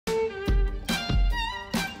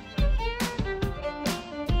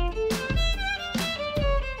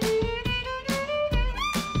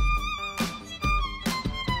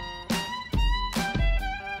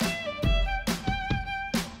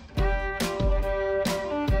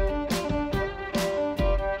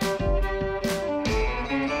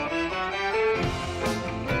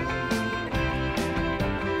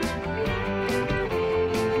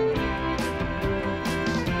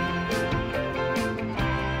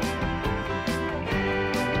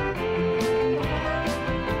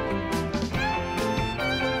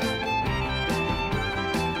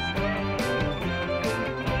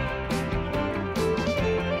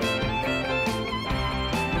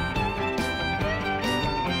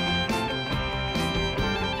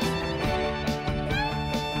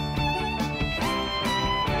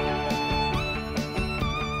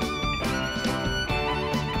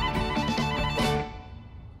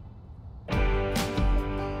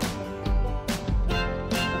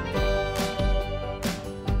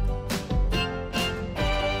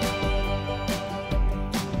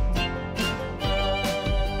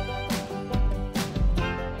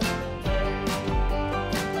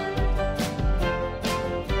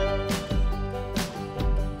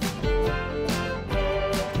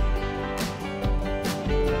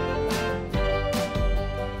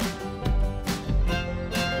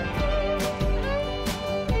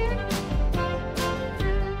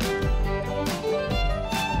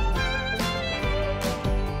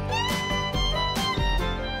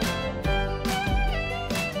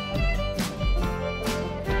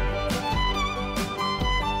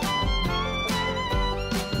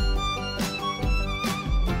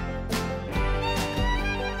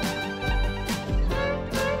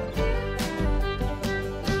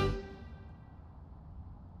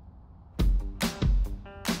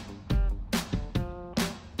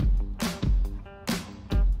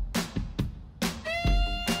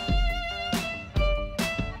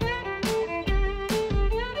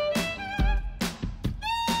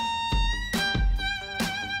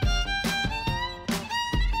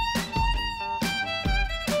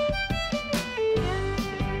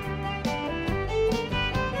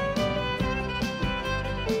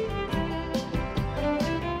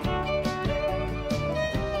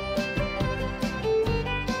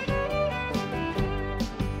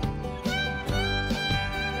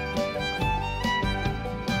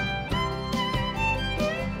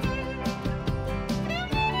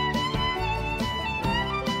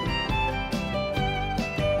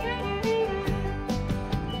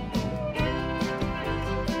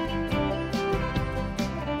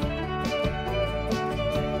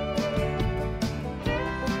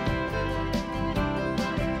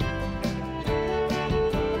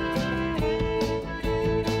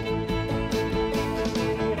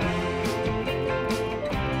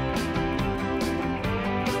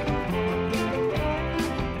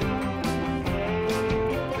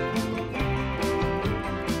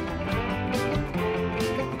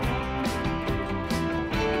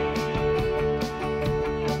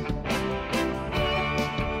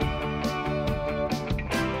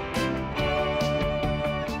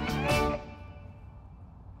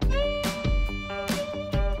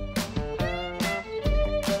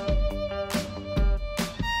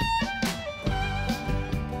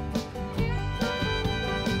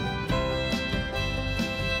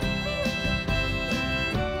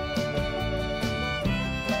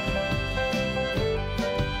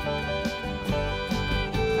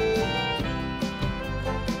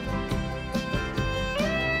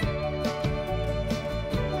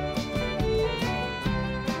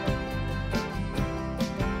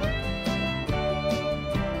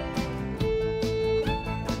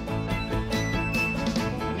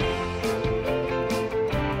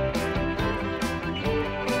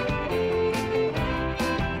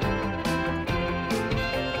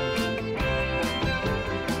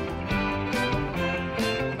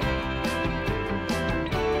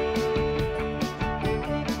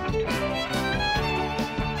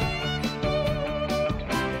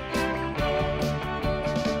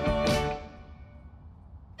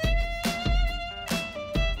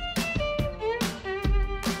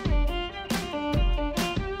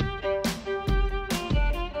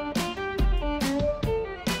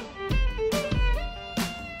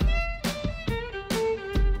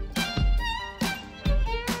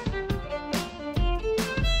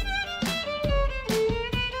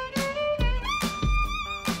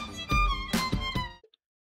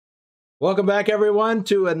Welcome back, everyone,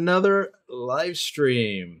 to another live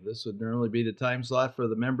stream. This would normally be the time slot for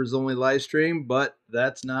the members-only live stream, but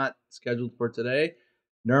that's not scheduled for today.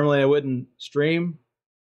 Normally, I wouldn't stream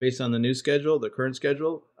based on the new schedule, the current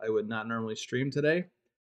schedule. I would not normally stream today.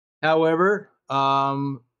 However,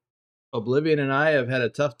 Oblivion and I have had a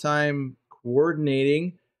tough time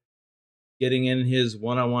coordinating getting in his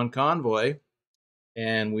one-on-one convoy,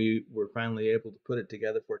 and we were finally able to put it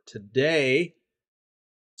together for today.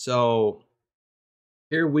 So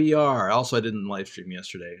here we are. Also, I didn't live stream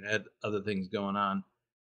yesterday. I had other things going on.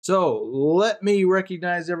 So let me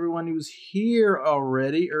recognize everyone who's here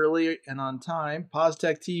already, early and on time.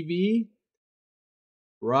 Poztech TV.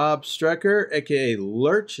 Rob Strecker, aka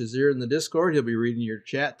Lurch, is here in the Discord. He'll be reading your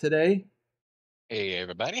chat today. Hey,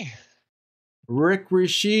 everybody. Rick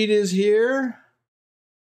Rashid is here.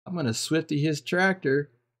 I'm going to Swifty his tractor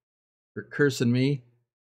for cursing me,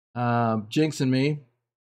 jinxing me.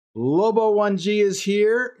 Lobo1G is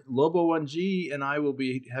here. Lobo1G and I will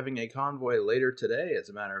be having a convoy later today, as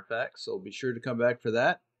a matter of fact, so be sure to come back for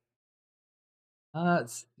that.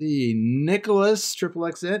 Let's see. Nicholas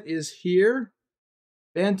XXXN is here.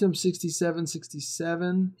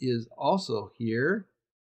 Phantom6767 is also here.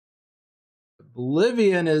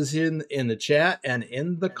 Oblivion is in the chat and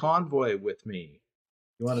in the convoy with me.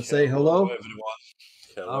 You want to say hello? Everyone.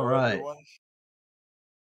 Hello, all right. Everyone.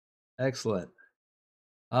 Excellent.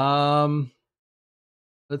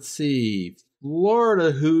 Let's see.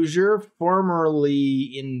 Florida Hoosier,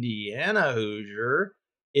 formerly Indiana Hoosier,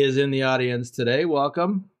 is in the audience today.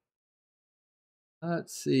 Welcome.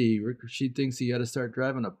 Let's see. Rick Rashid thinks he got to start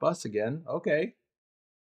driving a bus again. Okay.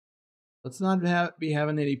 Let's not be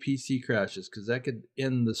having any PC crashes, because that could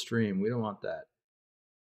end the stream. We don't want that.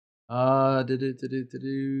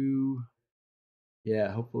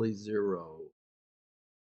 Yeah, hopefully 0.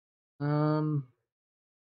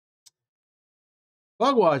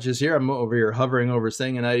 Bugwatch is here. I'm over here hovering over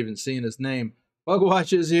saying and not even seeing his name.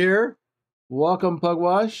 Bugwatch is here. Welcome,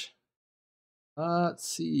 Pugwash. Let's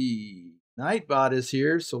see. Nightbot is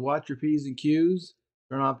here, so watch your P's and Q's.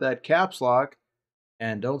 Turn off that caps lock.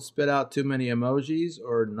 And don't spit out too many emojis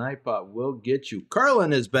or Nightbot will get you.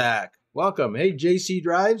 Carlin is back. Welcome. Hey, JC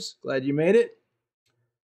Drives. Glad you made it.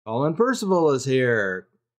 Colin Percival is here.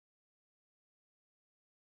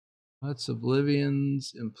 What's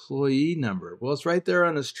Oblivion's employee number? Well, it's right there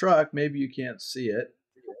on his truck. Maybe you can't see it.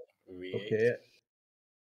 Okay.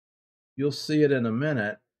 You'll see it in a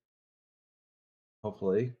minute.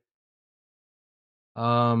 Hopefully.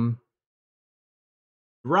 Drive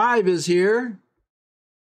is here.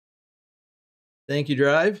 Thank you,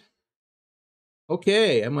 Drive.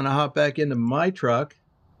 Okay, I'm going to hop back into my truck.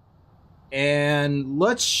 And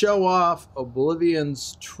let's show off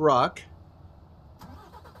Oblivion's truck.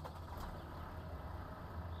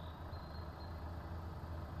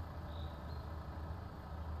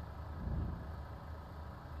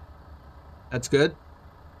 That's good.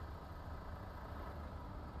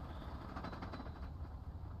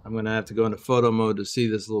 I'm going to have to go into photo mode to see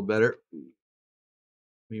this a little better. Let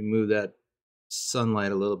me move that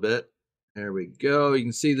sunlight a little bit. There we go. You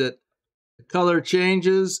can see that the color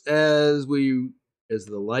changes as the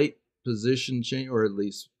light position change, or at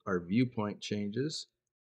least our viewpoint changes.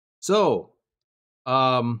 So,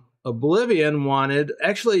 Oblivion wanted,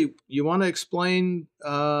 actually, you want to explain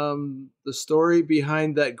the story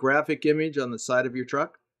behind that graphic image on the side of your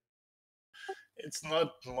truck? It's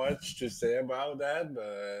not much to say about that,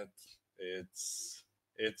 but it's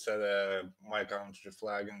my country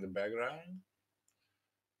flag in the background,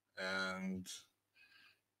 and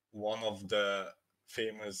one of the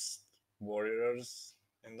famous warriors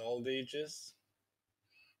in the old ages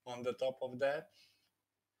on the top of that.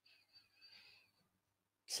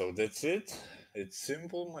 So that's it. It's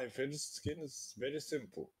simple. My first skin is very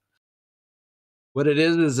simple. What it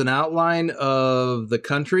is an outline of the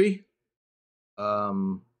country.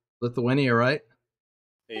 Lithuania, right?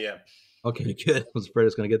 Yeah. Okay, good. I was afraid I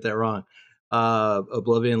was going to get that wrong.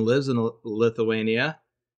 Oblivion lives in Lithuania.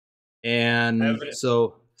 And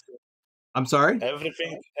so, I'm sorry?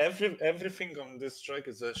 Everything on this track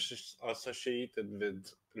is associated with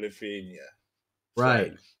Lithuania.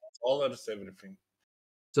 Right. Colors, everything.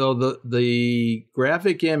 So the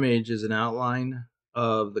graphic image is an outline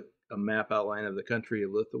of a map outline of the country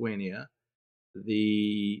of Lithuania.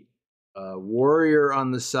 The warrior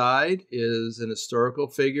on the side is an historical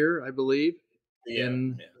figure, I believe,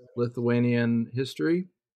 in Lithuanian history.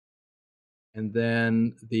 And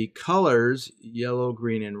then the colors, yellow,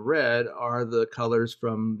 green, and red, are the colors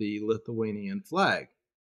from the Lithuanian flag.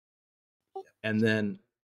 And then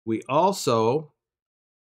we also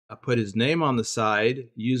put his name on the side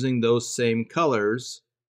using those same colors.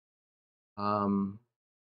 I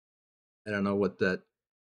don't know what that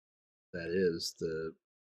is, the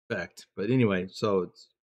effect. But anyway, so it's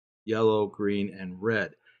yellow, green, and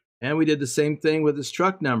red. And we did the same thing with his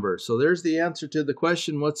truck number. So there's the answer to the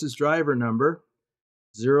question, what's his driver number?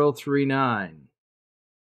 039.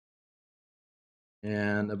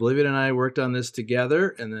 And Oblivion and I worked on this together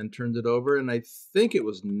and then turned it over. And I think it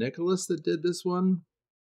was Nicholas that did this one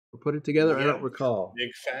or put it together. Yeah, I don't recall.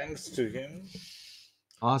 big thanks to him.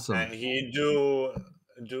 Awesome. And he do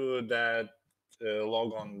that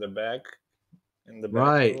log on the back, in the back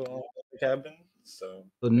Right. of the cabin. So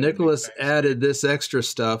Nicholas added this extra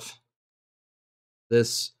stuff.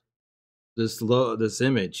 This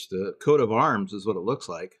image, the coat of arms is what it looks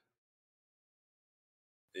like.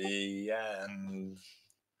 Yeah, and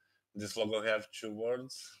this logo have 2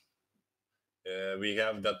 words. We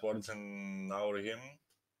have that words in our hymn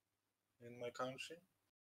in my country.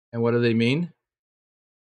 And what do they mean?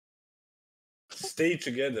 Stay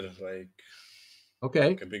together, like okay,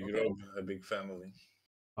 like a big group, a big family.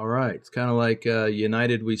 All right, it's kind of like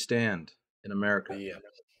United We Stand in America. Yeah.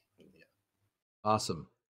 Awesome.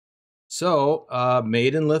 So,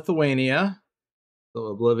 made in Lithuania. So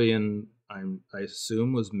Oblivion, I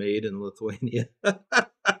assume, was made in Lithuania. I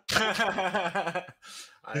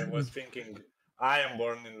was thinking, I am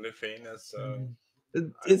born in Lithuania, so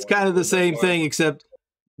it's kind of the same thing, except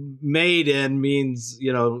made in means,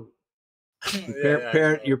 you know,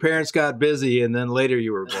 your parents got busy and then later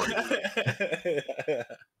you were born.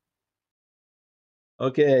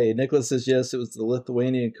 Okay, Nicholas says yes, it was the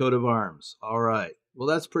Lithuanian coat of arms. All right. Well,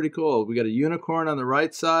 that's pretty cool. We got a unicorn on the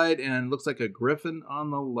right side and looks like a griffin on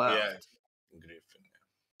the left. Yeah, griffin.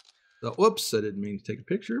 So, whoops, I didn't mean to take a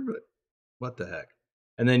picture, but what the heck.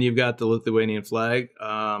 And then you've got the Lithuanian flag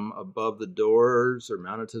above the doors or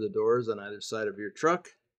mounted to the doors on either side of your truck.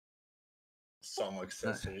 Some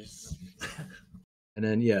accessories. And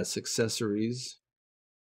then, yes, accessories.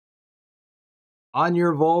 On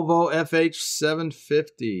your Volvo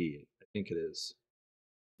FH750, I think it is.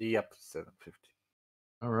 Yep, 750.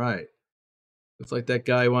 All right. Looks like that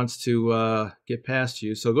guy wants to get past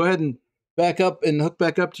you. So go ahead and back up and hook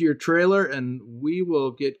back up to your trailer, and we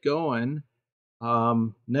will get going.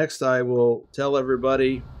 Next, I will tell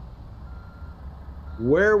everybody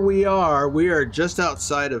where we are. We are just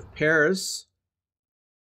outside of Paris,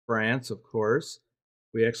 France, of course.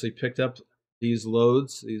 We actually picked up these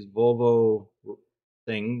loads, these Volvo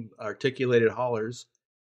articulated haulers.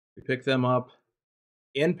 We picked them up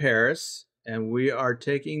in Paris, and we are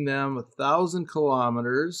taking them 1,000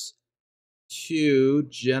 kilometers to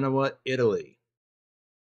Genoa, Italy.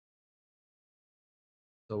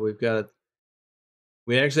 So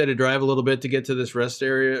we actually had to drive a little bit to get to this rest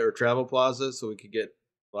area or travel plaza so we could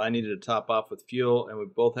I needed to top off with fuel, and we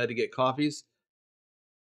both had to get coffees.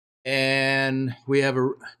 And we have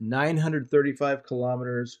 935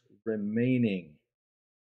 kilometers remaining.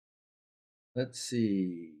 Let's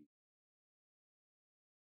see.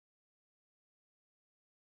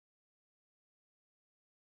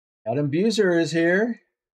 Adam Buser is here.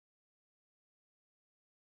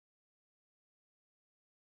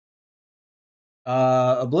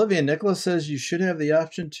 Oblivion, Nicholas says you should have the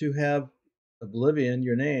option to have Oblivion,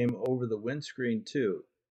 your name, over the windscreen too.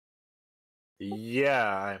 Yeah,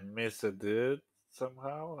 I missed it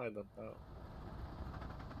somehow. I don't know.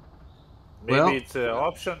 Maybe it's an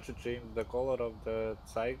option to change the color of the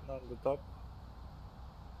sign on the top.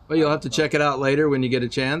 Well, you'll have to check it out later when you get a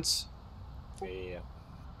chance. Yeah.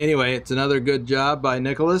 Anyway, it's another good job by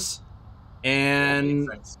Nicholas. And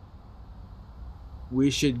we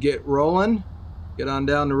should get rolling. Get on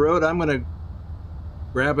down the road. I'm going to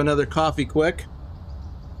grab another coffee quick.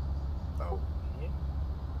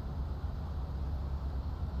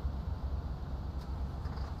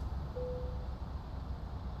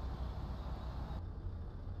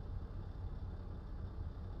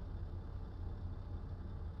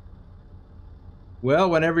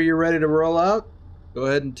 Well, whenever you're ready to roll out, go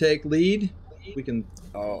ahead and take lead. We can.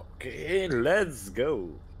 Okay, let's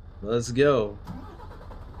go. Let's go.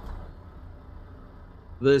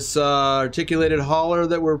 This articulated hauler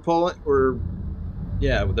that we're pulling,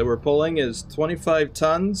 is 25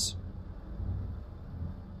 tons.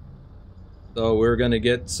 So we're gonna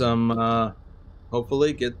get some.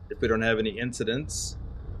 Hopefully, if we don't have any incidents,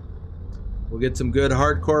 we'll get some good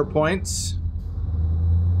hardcore points.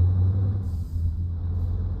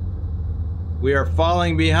 We are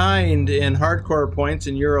falling behind in hardcore points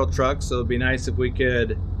in Euro Truck, so it'd be nice if we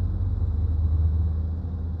could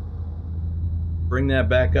bring that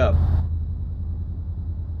back up.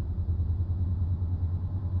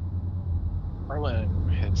 Harlan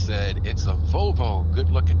had said it's a Volvo,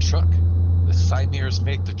 good-looking truck. The side mirrors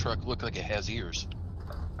make the truck look like it has ears.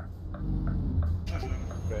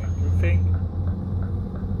 Thank you.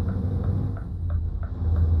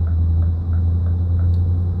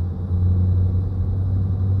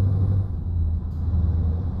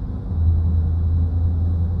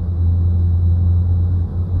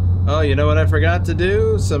 Oh, you know what I forgot to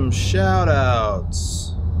do? Some shout-outs.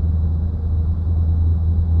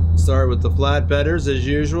 Start with the flatbedders as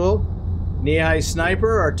usual. Knee-High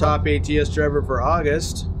Sniper, our top ATS driver for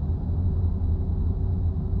August.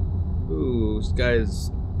 Ooh, this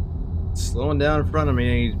guy's slowing down in front of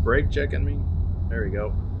me. He's brake checking me. There we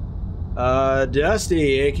go.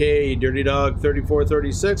 Dusty, aka Dirty Dog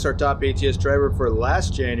 3436, our top ATS driver for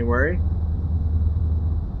last January.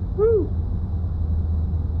 Woo!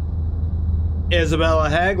 Isabella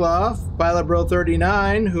Hagloff, Pilot Bro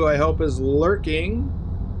 39, who I hope is lurking.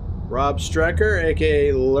 Rob Strecker,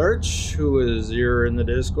 aka Lurch, who is here in the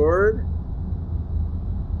Discord.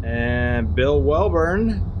 And Bill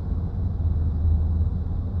Welburn.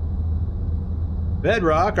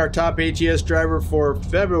 Bedrock, our top ATS driver for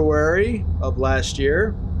February of last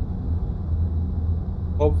year.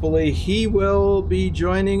 Hopefully he will be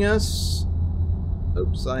joining us.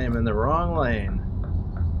 Oops, I am in the wrong lane.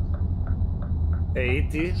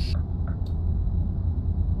 80.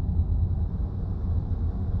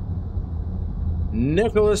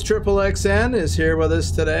 Nicholas XXXN is here with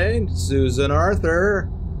us today. Susan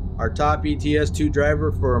Arthur, our top ETS2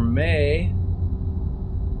 driver for May.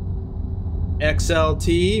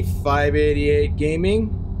 XLT 588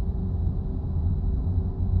 Gaming.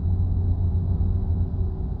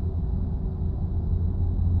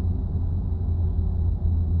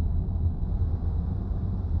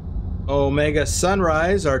 Omega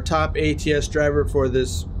Sunrise, our top ATS driver for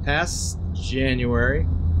this past January.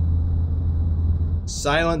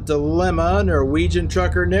 Silent Dilemma, Norwegian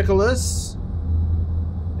trucker Nicholas.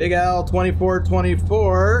 Big Al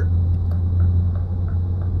 2424.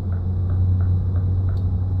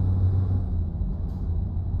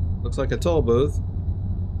 Looks like a toll booth.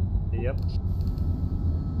 Yep.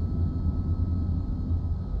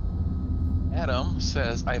 Adam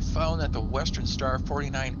says, I found that the Western Star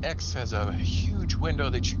 49X has a huge window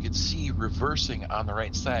that you can see reversing on the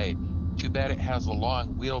right side. Too bad it has a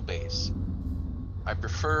long wheelbase. I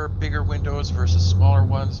prefer bigger windows versus smaller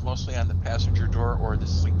ones, mostly on the passenger door or the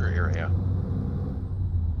sleeper area.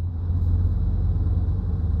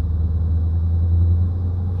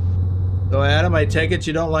 So Adam, I take it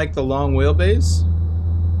you don't like the long wheelbase?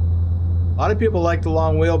 A lot of people like the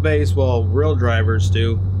long wheelbase, well, real drivers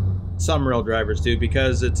do. Some real drivers do,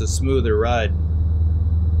 because it's a smoother ride.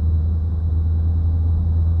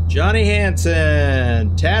 Johnny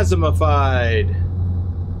Hansen, Tasmified,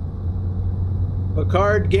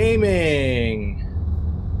 Picard Gaming.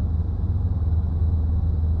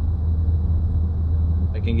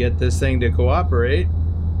 I can get this thing to cooperate.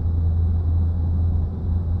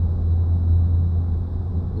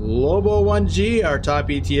 Lobo 1G, our top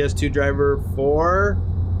ETS2 driver for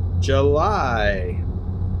July.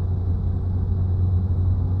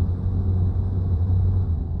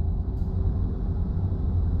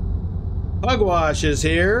 Pugwash is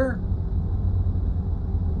here.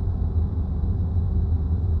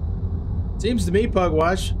 Seems to me,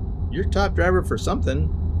 Pugwash, you're top driver for something.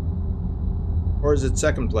 Or is it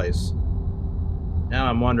second place? Now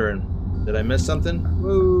I'm wondering, did I miss something?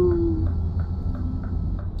 Woo!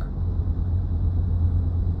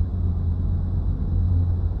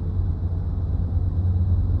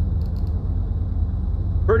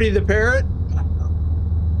 Purdy the Parrot.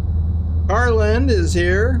 Carland is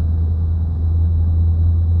here.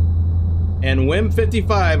 And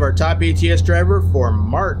Wim55, our top ATS driver for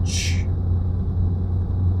March.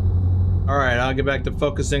 All right, I'll get back to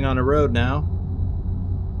focusing on the road now.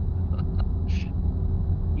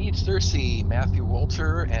 Eve Cersei, Matthew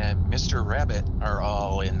Walter, and Mr. Rabbit are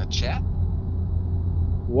all in the chat.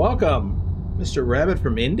 Welcome, Mr. Rabbit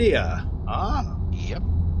from India. Ah. Yep.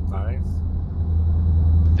 Nice.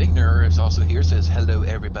 Vigner is also here, says hello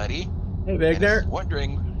everybody. Hey, And Vigner. is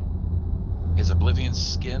wondering, is Oblivion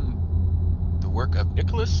skin the work of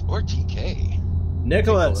Nicholas or TK?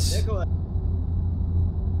 Nicholas.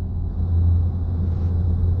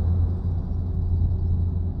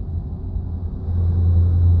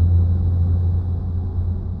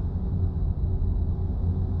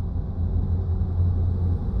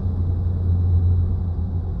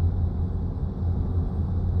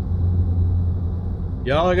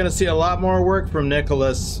 Y'all are going to see a lot more work from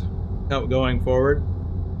Nicholas going forward.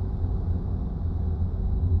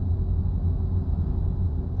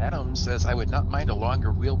 Adam Kriechbaum says, I would not mind a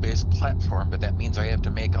longer wheelbase platform, but that means I have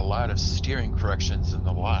to make a lot of steering corrections in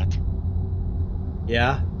the lot.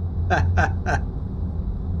 Yeah.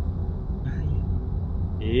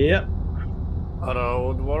 Yep.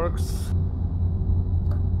 Roadworks.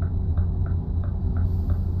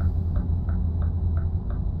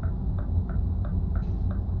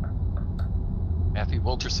 Matthew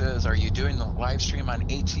Wolter says, are you doing the live stream on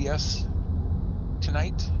ATS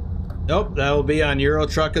tonight? Nope, that will be on Euro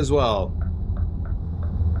Truck as well.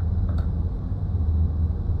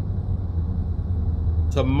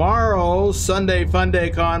 Tomorrow, Sunday Fun Day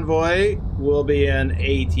Convoy will be in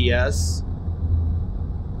ATS.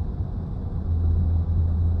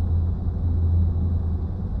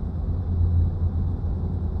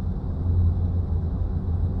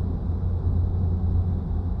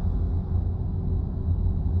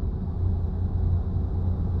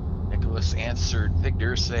 Nicholas answered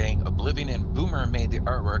Victor saying, Oblivion and Boomer made the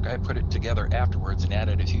artwork. I put it together afterwards and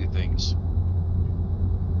added a few things.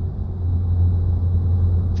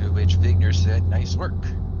 To which Vigner said, nice work.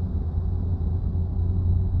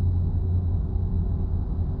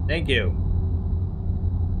 Thank you.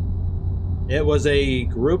 It was a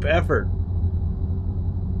group effort.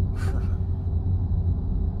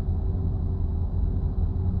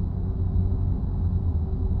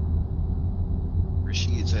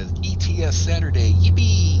 Rashid says, ETS Saturday,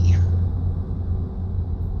 yippee!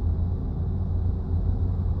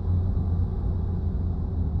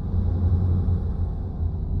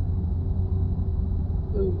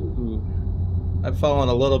 Ooh. I've fallen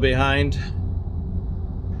a little behind.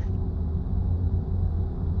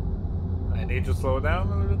 I need to slow down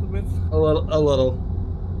a little bit. A little.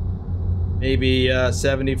 Maybe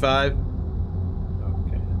 75.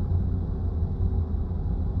 Okay.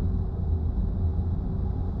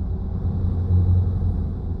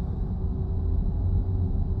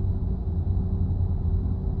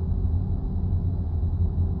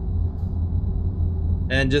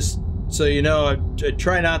 And just so you know, I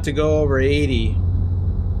try not to go over 80,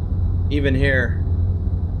 even here.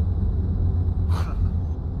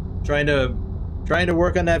 Trying to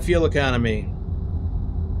work on that fuel economy.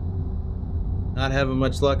 Not having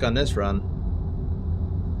much luck on this run.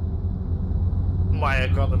 My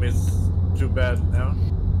economy is too bad now.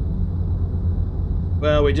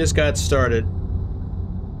 Well, we just got started.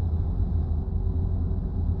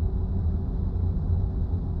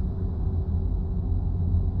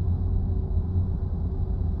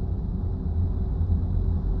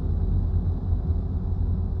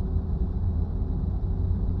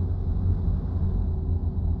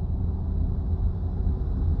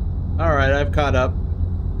 All right, I've caught up.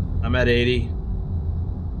 I'm at 80.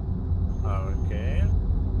 Okay.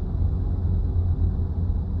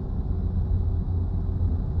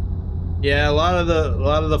 Yeah, a lot of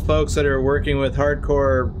the folks that are working with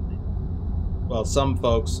hardcore, well, some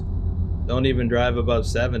folks don't even drive above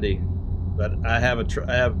 70, but I have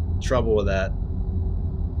trouble with that.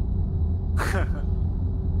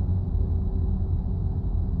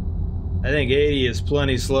 I think 80 is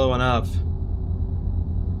plenty slow enough.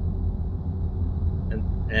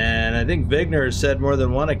 And I think Vigner has said more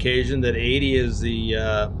than one occasion that 80 is the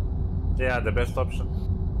yeah, the best option.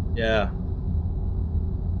 yeah.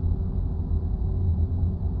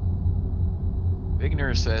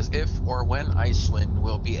 Vigner says, if or when Iceland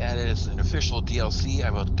will be added as an official DLC,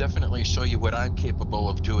 I will definitely show you what I'm capable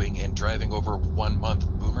of doing in driving over 1 month,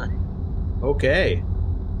 Boomer. Okay.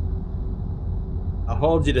 I'll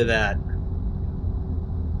hold you to that.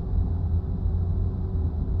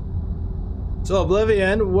 So,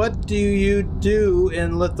 Oblivion, what do you do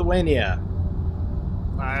in Lithuania?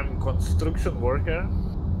 I'm construction worker.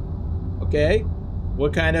 Okay.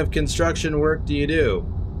 What kind of construction work do you do?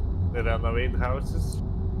 They renovate houses.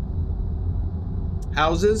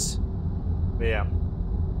 Houses? Yeah.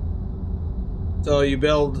 So you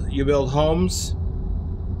build homes?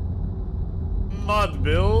 Not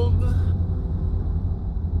build,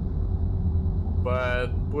 but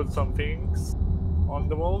put some things on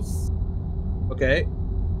the walls. Okay.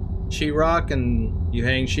 Sheetrock, and you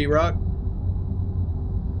hang sheetrock?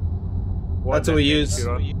 That's what we use.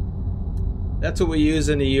 That's what we use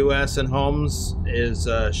in the U.S. in homes is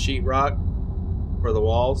sheetrock for the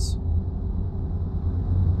walls.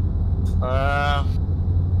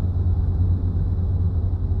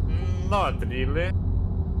 Not really.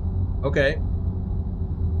 Okay.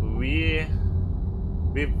 We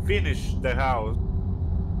finished the house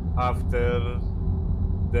after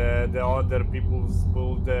the other people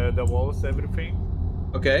pulled the walls, everything.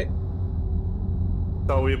 Okay.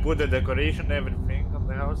 So we put the decoration, everything on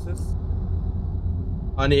the houses.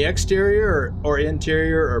 On the exterior or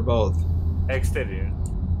interior or both? Exterior.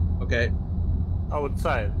 Okay.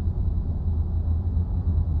 Outside.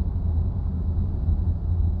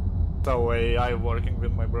 So I'm working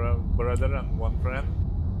with my brother and one friend.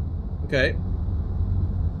 Okay.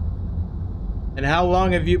 And how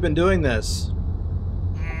long have you been doing this?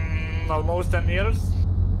 Almost 10 years.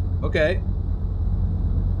 Okay.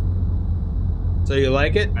 So you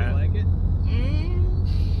like it? You like it?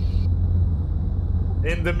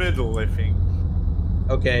 In the middle, I think.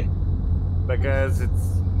 Okay. Because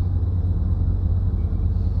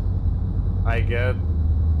I get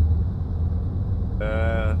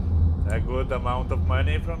a good amount of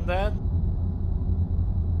money from that.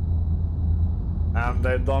 And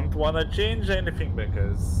I don't want to change anything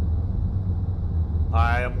because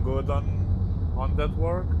I am good on that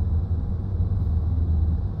work.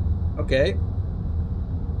 Okay.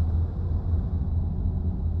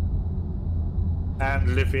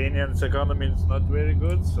 And Lithuanian's economy is not very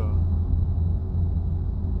good, so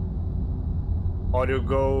or you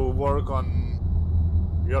go work on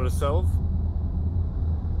yourself,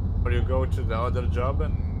 or you go to the other job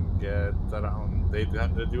and get around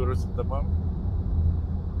 800 euros in the month.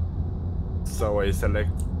 So I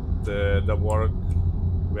select the work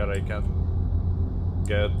where I can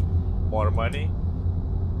get more money.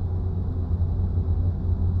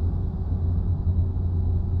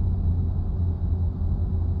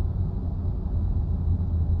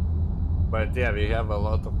 But yeah, we have a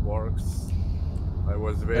lot of works. I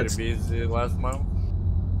was very busy last month.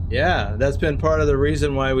 Yeah, that's been part of the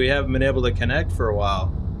reason why we haven't been able to connect for a while.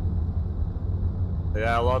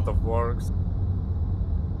 Yeah, a lot of works.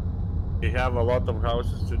 We have a lot of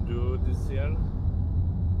houses to do this year.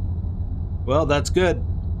 Well, that's good.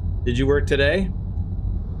 Did you work today?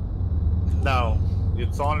 No,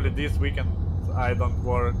 it's only this weekend I don't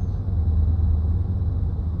work.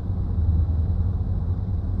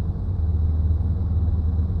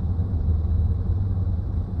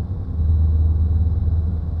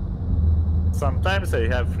 Sometimes I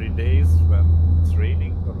have 3 days when it's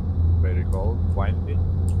raining or very cold, windy.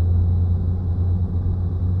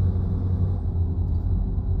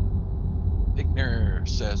 Igner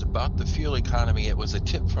says, about the fuel economy, it was a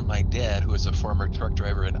tip from my dad, who is a former truck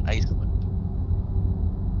driver in Iceland.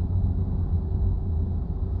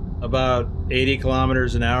 About 80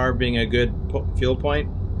 kilometers an hour being a good fuel point?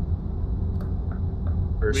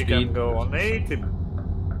 Or We speed? can go on 80,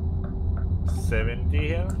 70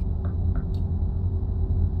 here.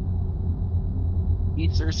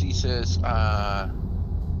 Cersei says,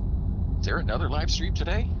 is there another live stream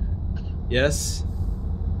today? Yes.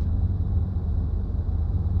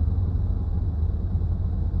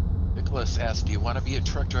 Nicholas asks, do you want to be a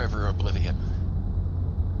truck driver or Oblivion?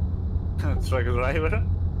 Truck driver?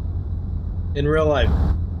 In real life,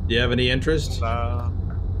 do you have any interest? No.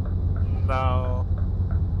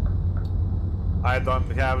 I don't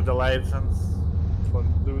have the license to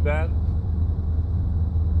do that.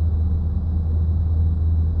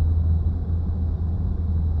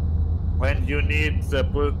 When you need to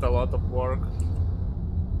put a lot of work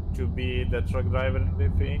to be the truck driver in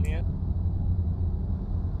Lithuania.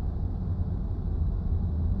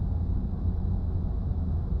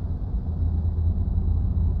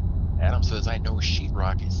 Adam says, I know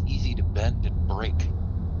sheetrock is easy to bend and break.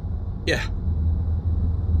 Yeah.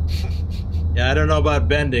 Yeah, I don't know about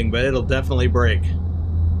bending, but it'll definitely break.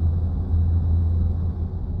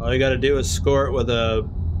 All you got to do is score it with a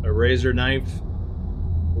razor knife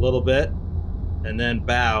a little bit, and then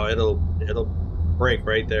bow. It'll break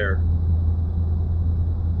right there.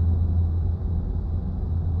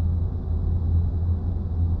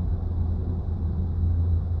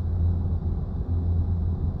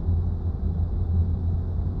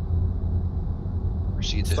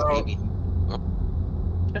 Rashid says, maybe. Oh.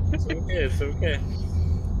 It's okay, it's okay.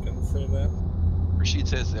 You can say that. Rashid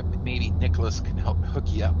says that maybe Nicholas can help hook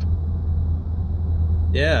you up.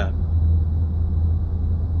 Yeah.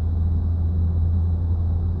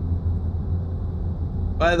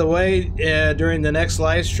 By the way, during the next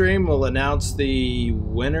live stream, we'll announce the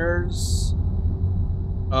winners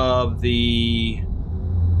of the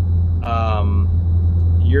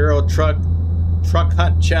Euro Truck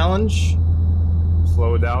Hunt Challenge.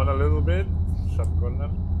 Slow down a little bit. Shut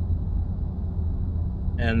corner.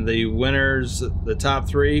 And the winners, the top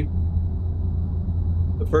 3,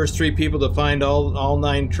 the first 3 people to find all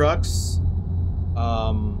 9 trucks,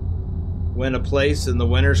 win a place in the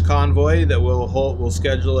winner's convoy that we'll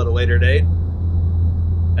schedule at a later date.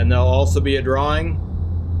 And there'll also be a drawing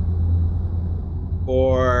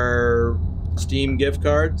for Steam gift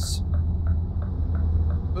cards.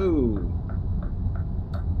 Ooh.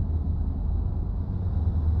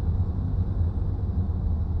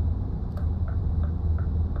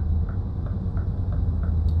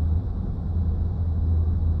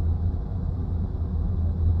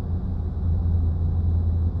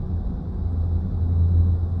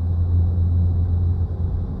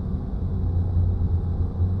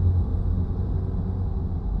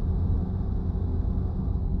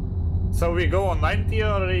 So we go on 90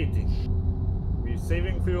 or 80? We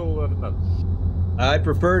saving fuel or not? I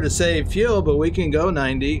prefer to save fuel, but we can go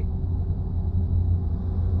 90.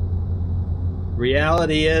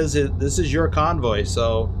 Reality is, this is your convoy,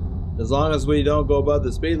 so as long as we don't go above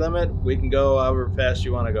the speed limit, we can go however fast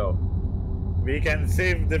you want to go. We can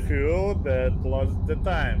save the fuel, but lost the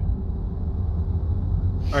time.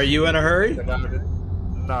 Are you in a hurry?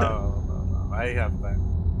 No, I have time.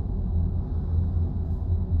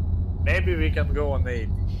 Maybe we can go on 80.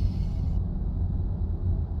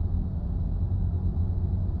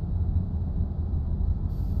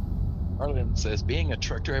 Arlen says, being a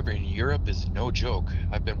truck driver in Europe is no joke.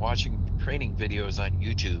 I've been watching training videos on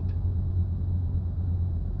YouTube.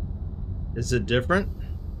 Is it different?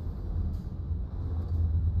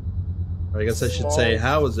 Or I guess I should say,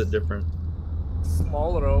 how is it different?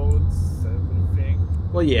 Small roads, everything.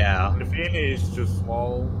 Well, yeah. The finish is too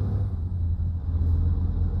small.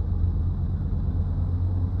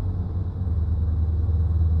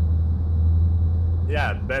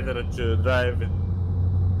 Yeah, better to drive in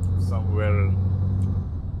somewhere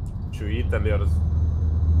to Italy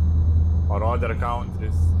or other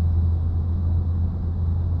countries,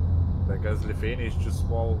 because Lithuania is too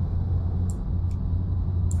small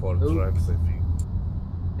for trucks, I think.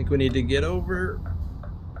 I think we need to get over.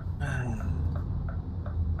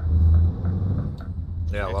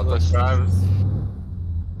 Yeah, a lot of cars.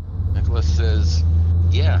 Nicholas says,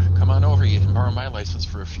 yeah, come on over. You can borrow my license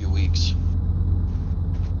for a few weeks.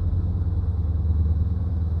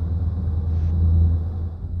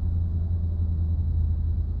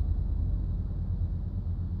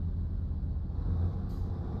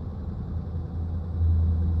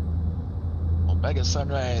 Mega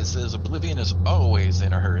Sunrise says Oblivion is always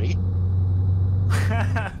in a hurry.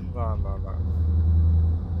 No.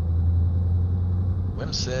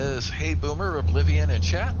 Wim says, hey Boomer, Oblivion in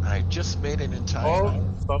chat. I just made it in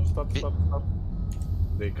time. Oh, stop.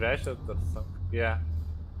 They crashed or something. Yeah.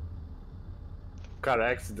 Car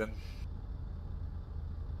accident.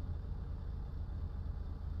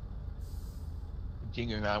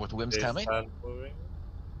 Continuing on with Wim's They comment. start moving.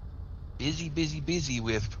 Busy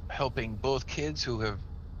with helping both kids who have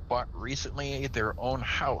bought recently their own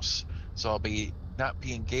house. So I'll not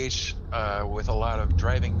be engaged with a lot of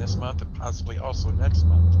driving this month and possibly also next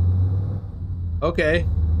month. Okay.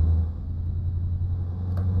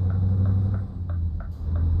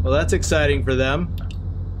 Well, that's exciting for them.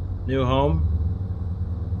 New home.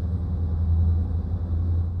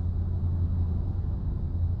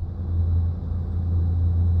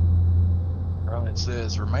 It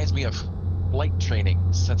says, reminds me of flight training.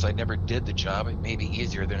 Since I never did the job, it may be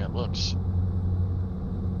easier than it looks.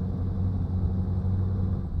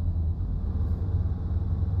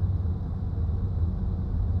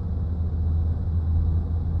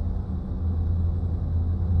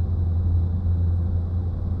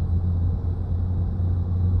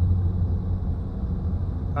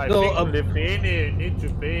 I think Lithuania need to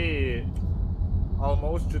pay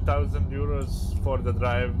almost 2,000 euros for the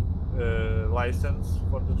drive license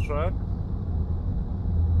for the truck,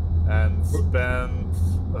 and spend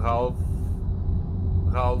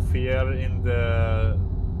half year in the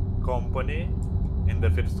company, in the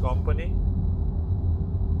first company,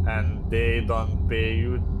 and they don't pay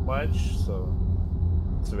you much, so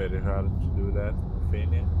it's very hard to do that in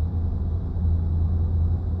Lithuania.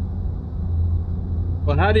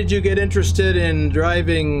 Well, how did you get interested in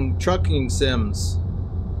driving trucking sims?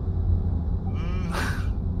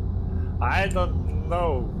 I don't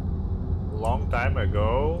know. Long time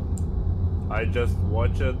ago, I just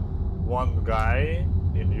watched one guy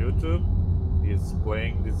in YouTube. He's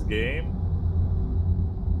playing this game,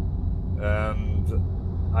 and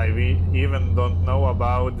I even don't know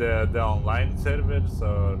about the online servers,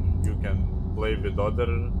 or you can play with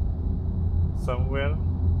other somewhere.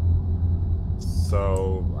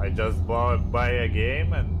 So I just buy a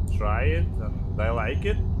game and try it, and I like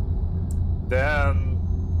it. Then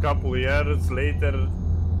couple years later,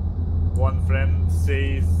 one friend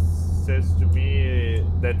says to me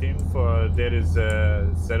that there is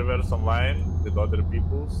servers online with other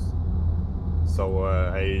people's. So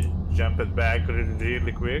I jumped back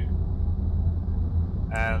really quick,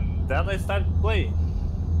 and then I started playing,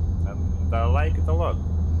 and I like it a lot.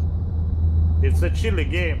 It's a chilly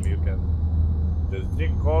game. You can just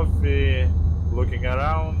drink coffee, looking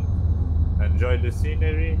around, enjoy the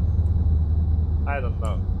scenery. I don't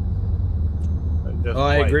know.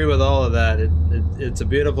 I agree with all of that. It's a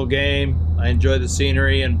beautiful game. I enjoy the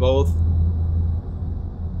scenery in both.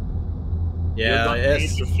 Yeah, you don't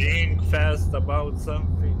need to think fast about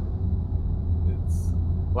something. It's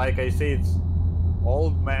like I say, it's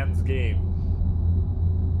Old man's game.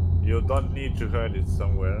 You don't need to hurt it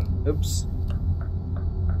somewhere. Oops.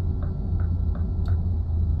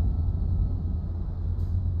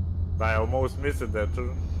 I almost missed that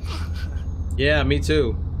too. Yeah, me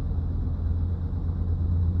too.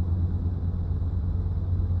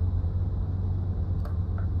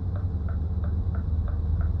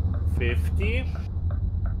 $50.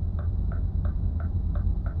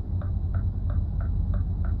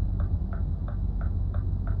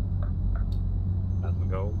 And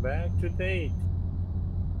go back to date.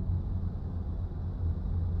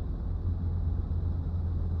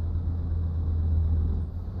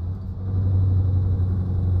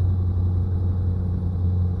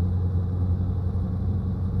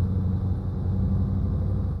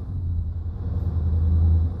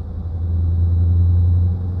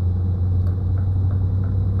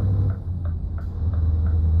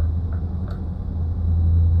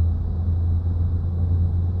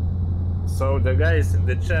 So the guys in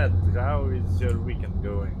the chat, how is your weekend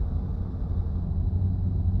going?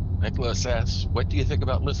 Nicholas asks, what do you think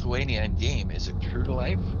about Lithuania in game? Is it true to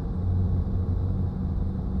life?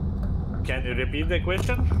 Can you repeat the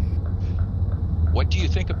question? What do you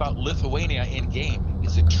think about Lithuania in game?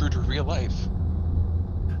 Is it true to real life?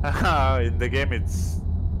 In the game it's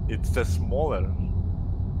just smaller.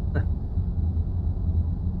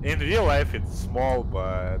 In real life it's small,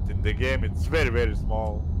 but in the game it's very, very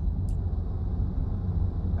small.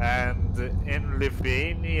 And in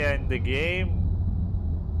Lithuania in the game,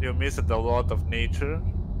 you missed a lot of nature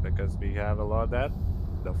because we have a lot of that,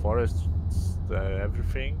 the forests,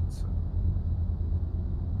 everything. So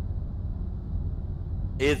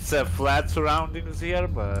it's a flat surroundings here,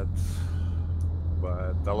 but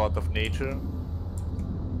a lot of nature.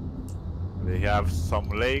 We have some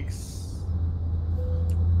lakes,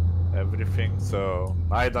 everything. So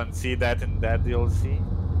I don't see that in that DLC.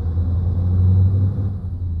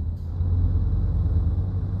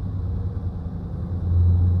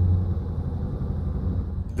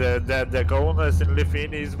 The colonies in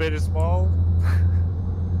Lithuania is very small.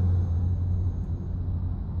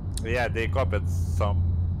 Yeah, they copied some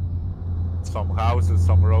houses,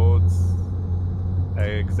 some roads,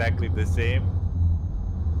 exactly the same,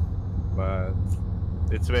 but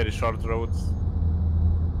it's very short roads.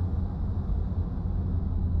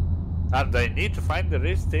 And I need to find the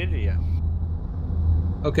rest area.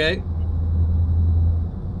 Okay.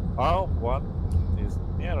 Oh, one is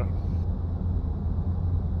near.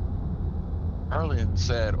 Arlen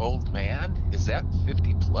said, old man, is that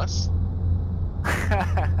 50 plus?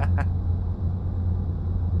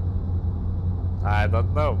 I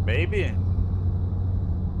don't know, maybe.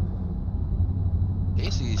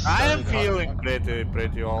 Casey I am started feeling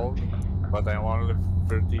pretty old, but I'm only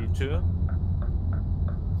 32.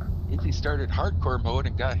 Casey started hardcore mode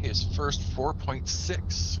and got his first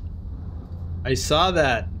 4.6. I saw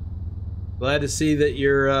that. Glad to see that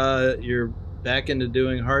you're back into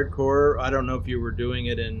doing hardcore. I don't know if you were doing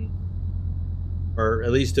it or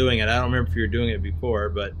at least doing it. I don't remember if you were doing it before,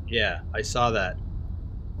 but yeah, I saw that.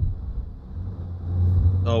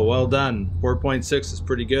 Oh, well done. 4.6 is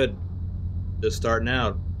pretty good. Just starting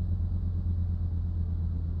out.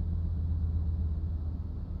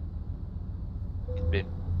 He's been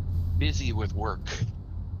busy with work.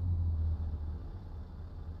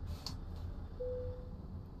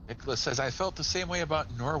 Nicholas says, I felt the same way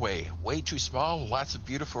about Norway. Way too small, lots of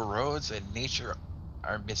beautiful roads, and nature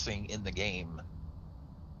are missing in the game.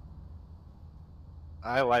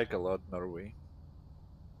 I like a lot Norway.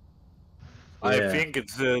 Yeah. I think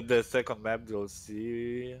it's the second map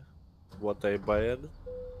DLC what I buy,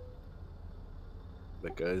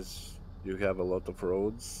 because you have a lot of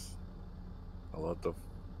roads, a lot of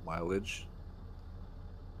mileage.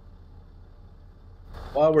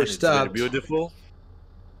 While we're and it's very stopped, beautiful.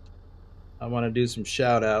 I want to do some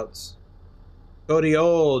shout outs. Cody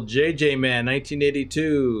Old, JJ Man,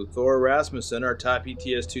 1982, Thor Rasmussen, our top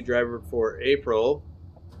ETS2 driver for April.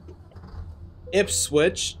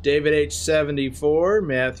 Ipswich, David H74,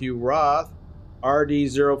 Matthew Roth,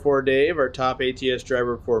 RD04 Dave, our top ATS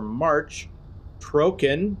driver for March.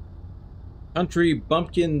 Troken, Country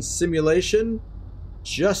Bumpkin Simulation,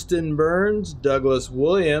 Justin Burns, Douglas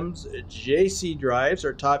Williams, JC Drives,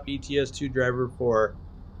 our top ETS2 driver for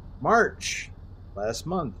March, last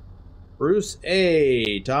month. Bruce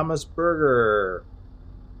A, Thomas Berger,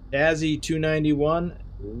 Tazzy 291,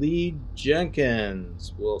 Lee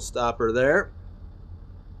Jenkins. We'll stop her there.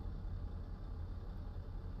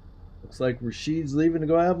 Looks like Rashid's leaving to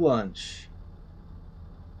go have lunch.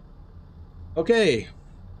 Okay.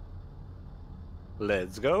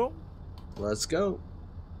 Let's go. Let's go.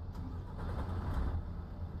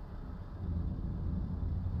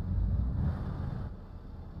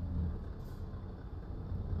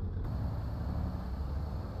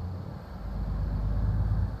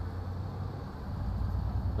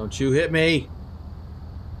 Don't you hit me.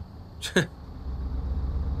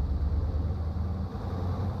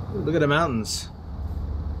 Look at the mountains.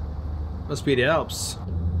 Must be the Alps.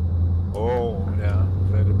 Oh, yeah,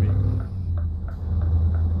 very big.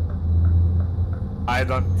 I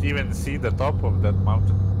don't even see the top of that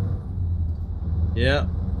mountain. Yeah.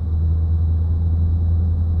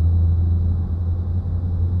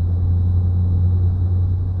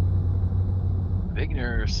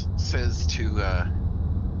 Vigner says to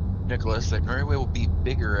Nicholas that Norway will be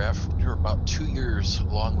bigger after about 2 years,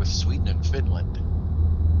 along with Sweden and Finland.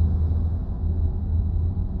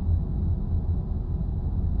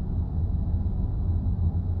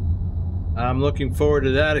 I'm looking forward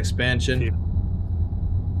to that expansion.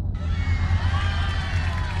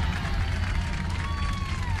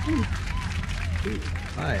 Ooh. Ooh.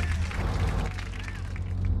 Hi.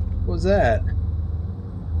 What was that?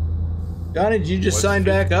 Johnny, did you just sign 50?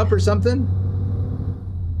 back up or something?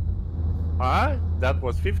 Huh? That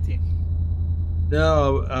was 15.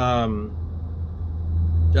 No,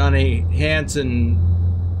 Johnny Hansen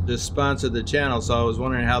just sponsored the channel, so I was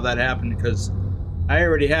wondering how that happened because I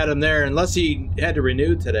already had him there, unless he had to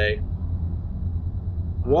renew today.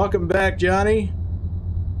 Welcome back, Johnny.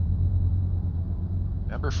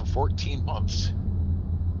 Member for 14 months.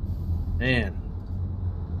 Man.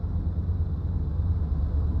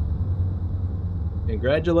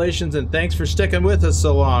 Congratulations and thanks for sticking with us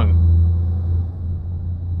so long.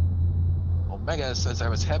 Omega says I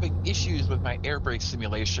was having issues with my air brake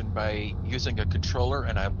simulation by using a controller,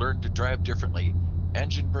 and I learned to drive differently.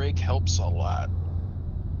 Engine brake helps a lot.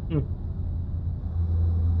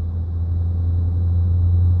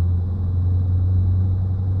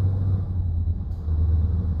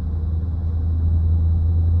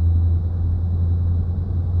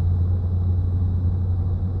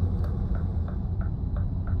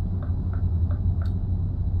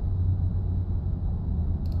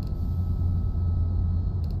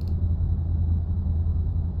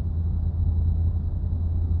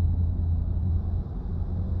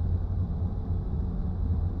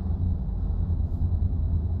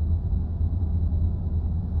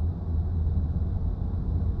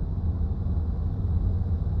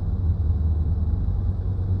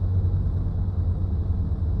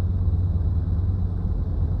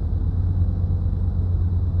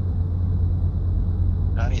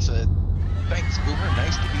 He said, thanks, Boomer.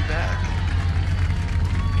 Nice to be back.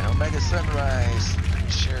 And Omega Sunrise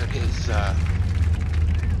shared his,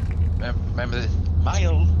 remember the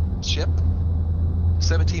mile ship?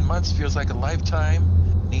 17 months feels like a lifetime.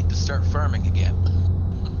 Need to start farming again.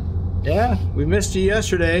 Yeah, we missed you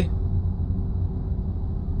yesterday.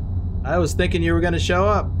 I was thinking you were going to show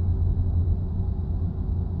up.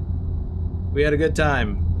 We had a good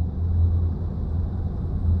time.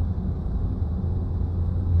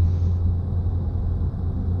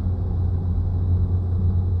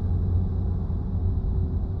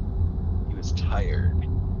 Tired.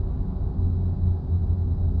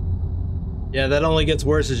 Yeah, that only gets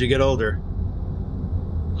worse as you get older.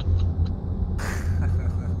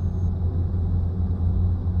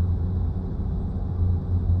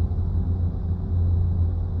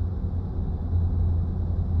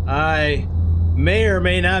 I may or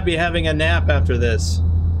may not be having a nap after this.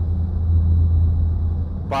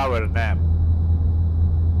 Power nap.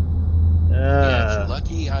 Yeah, it's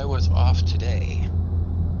lucky I was off today.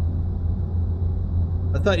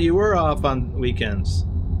 I thought you were off on weekends.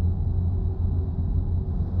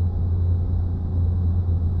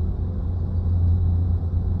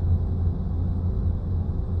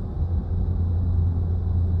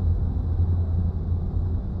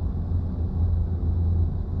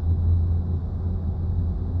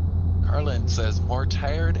 Carlin says more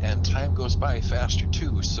tired and time goes by faster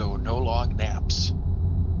too, so no long naps.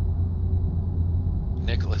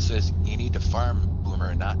 Nicholas says you need to farm,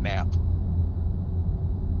 Boomer, not nap.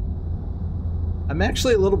 I'm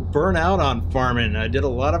actually a little burnt out on farming. I did a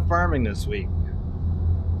lot of farming this week.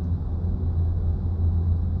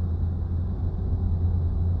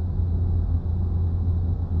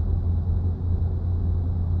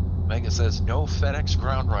 Megan says no FedEx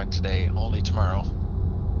ground run today, only tomorrow.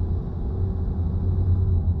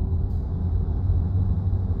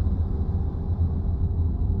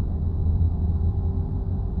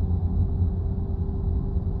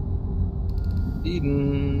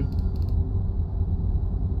 Eden.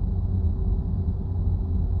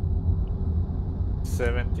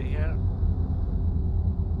 Here.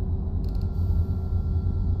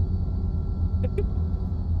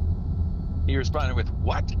 He responded with,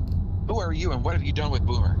 what? Who are you and what have you done with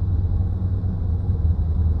Boomer?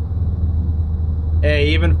 Hey,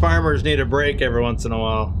 even farmers need a break every once in a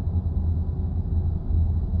while.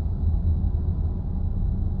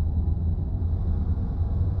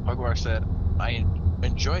 Hogwash said, I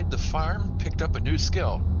enjoyed the farm, picked up a new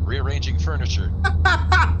skill, rearranging furniture.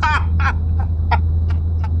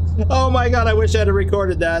 Oh my god, I wish I had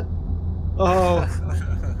recorded that. Oh.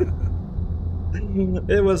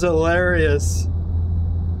 It was hilarious.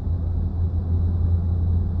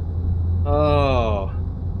 Oh.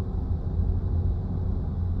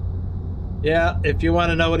 Yeah, if you want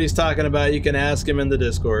to know what he's talking about, you can ask him in the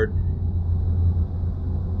Discord.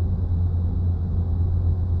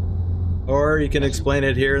 Or you can explain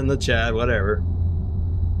it here in the chat, whatever.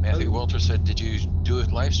 Matthew Walter said, did you do a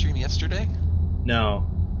live stream yesterday? No.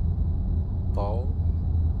 Paul?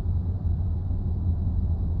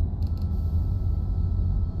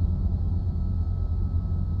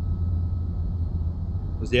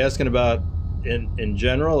 Was he asking about in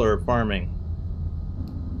general or farming?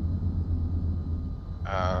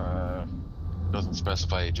 Doesn't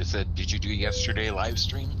specify. It just said, did you do yesterday live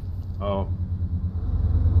stream? Oh.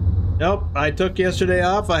 Nope, I took yesterday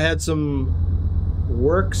off. I had some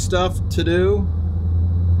work stuff to do.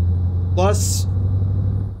 Plus,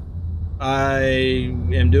 I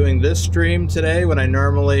am doing this stream today when I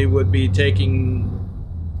normally would be taking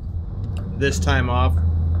this time off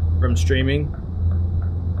from streaming.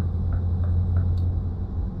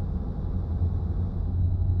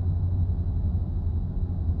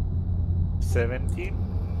 $17?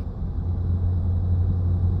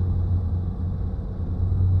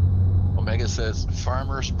 Omega says,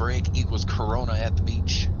 farmer's break equals Corona at the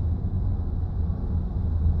beach.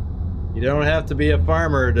 You don't have to be a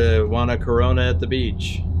farmer to want a Corona at the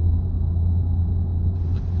beach.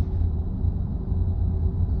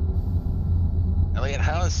 Elliot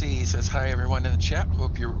Hallisey says, hi everyone in the chat.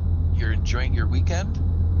 Hope you're enjoying your weekend.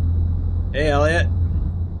 Hey, Elliot.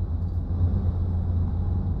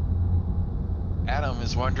 Adam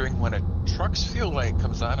is wondering, when a truck's fuel light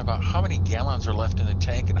comes on, about how many gallons are left in the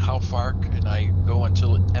tank and how far can I go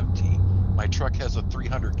until it's empty? My truck has a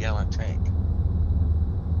 300-gallon tank.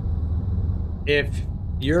 If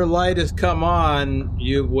your light has come on,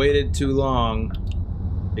 you've waited too long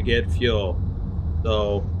to get fuel.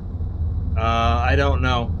 So, I don't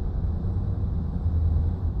know.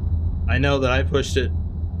 I know that I pushed it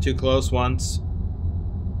too close once.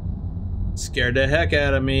 Scared the heck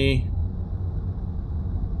out of me.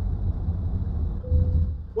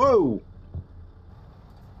 Whoa!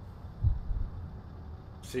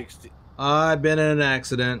 60. I've been in an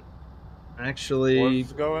accident. Actually,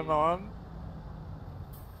 What's going on?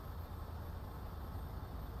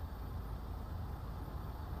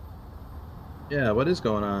 yeah, what is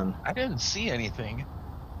going on? I didn't see anything.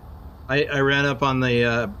 I ran up on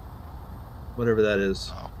the, whatever that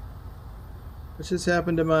is. Oh, What just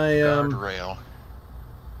happened to my, guardrail.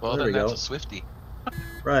 Well, there then we that's go. a Swifty.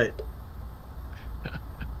 Right.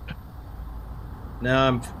 Now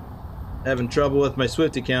I'm having trouble with my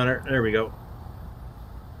Swifty counter. There we go.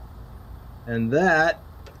 And that...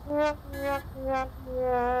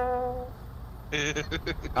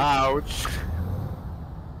 Ouch.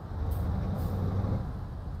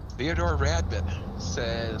 Theodore Radbit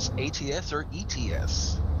says, ATS or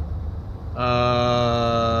ETS?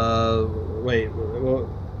 Wait.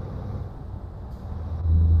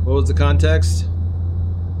 What was the context?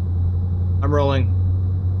 I'm rolling.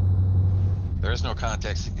 There is no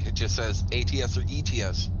context. It just says ATS or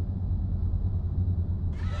ETS.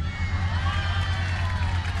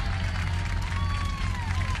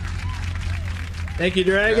 Thank you,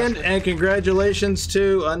 Dragon, and congratulations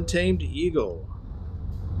to Untamed Eagle.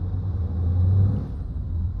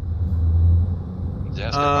 He's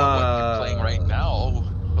asking about what you're playing right now.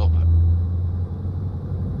 Well,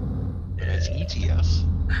 it's ETS.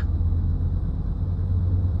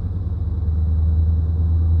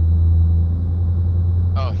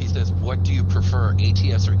 Oh, he says, what do you prefer,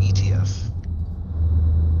 ATS or ETS?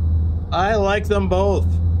 I like them both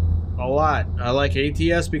a lot. I like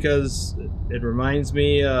ATS because it reminds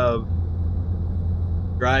me of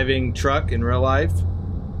driving truck in real life.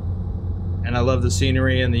 And I love the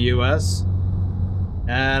scenery in the US.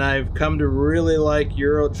 And I've come to really like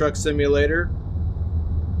Euro Truck Simulator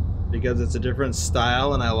because it's a different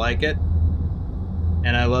style and I like it.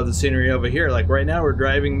 And I love the scenery over here. Like right now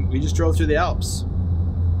we just drove through the Alps.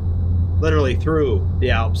 Literally through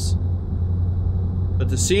the Alps. But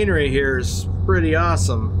the scenery here is pretty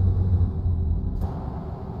awesome.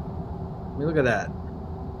 I mean, look at that.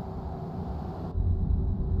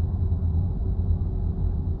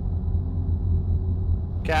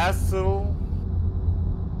 Castle.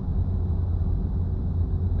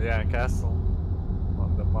 Yeah, castle.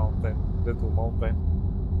 mountain, little mountain.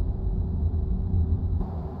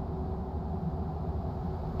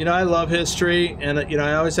 You know, I love history, and you know,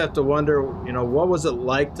 I always have to wonder, you know, what was it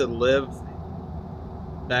like to live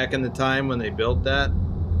back in the time when they built that?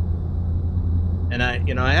 And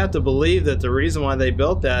I have to believe that the reason why they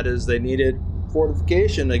built that is they needed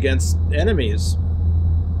fortification against enemies,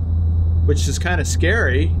 which is kind of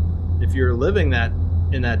scary if you're living that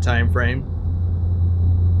in that time frame.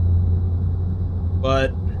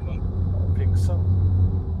 But I don't think so.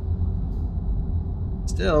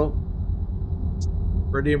 still,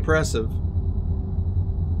 pretty impressive.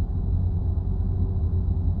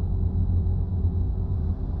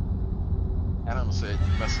 Adam said,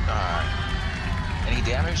 "You must any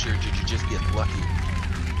damage, or did you just get lucky?"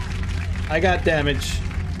 I got damage.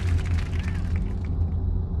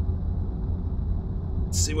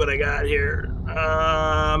 Let's see what I got here.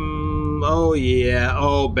 Oh yeah,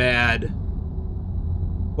 oh bad.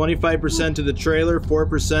 25% to the trailer,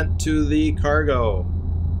 4% to the cargo.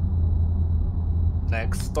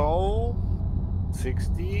 Next stall,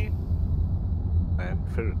 60 and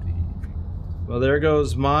 30. Well, there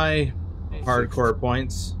goes my And hardcore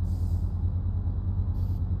points.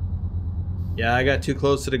 Yeah, I got too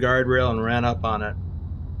close to the guardrail and ran up on it.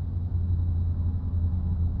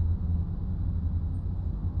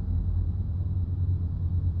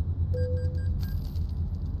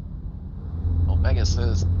 Omega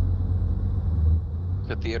says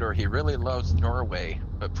to Theodore he really loves Norway,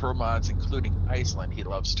 but pro mods, including Iceland, he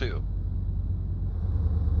loves too.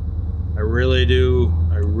 I really do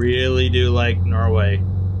like Norway.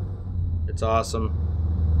 It's awesome.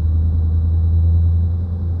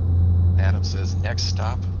 Adam says, next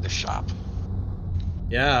stop, the shop.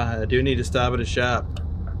 Yeah, I do need to stop at a shop.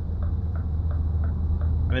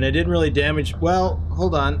 I mean, I didn't really damage... Well,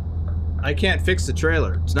 hold on. I can't fix the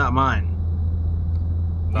trailer. It's not mine.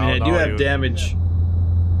 No, I mean, I do have you- damage.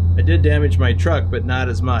 I did damage my truck, but not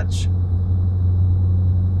as much.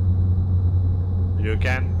 You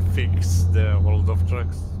can fix the World of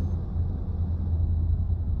Trucks.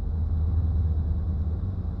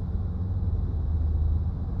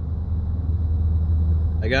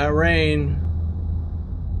 I got rain.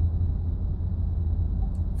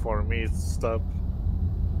 For me, it's stopped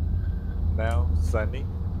now, sunny.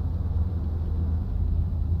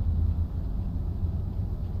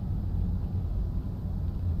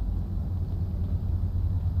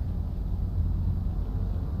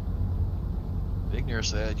 Vigner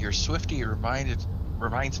said, your Swifty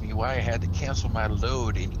reminds me why I had to cancel my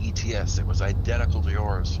load in ETS. It was identical to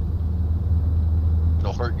yours.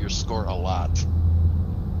 It'll hurt your score a lot.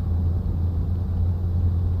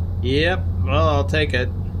 Yep, well, I'll take it.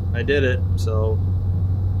 I did it, so...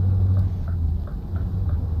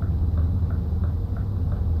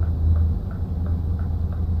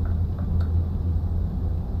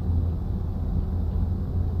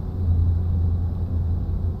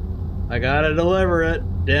 I gotta deliver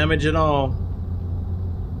it, damage and all.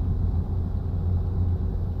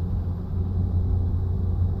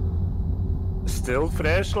 Still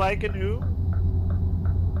fresh like a new.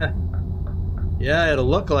 Yeah, it'll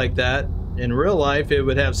look like that. In real life, it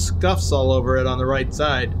would have scuffs all over it on the right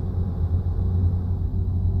side.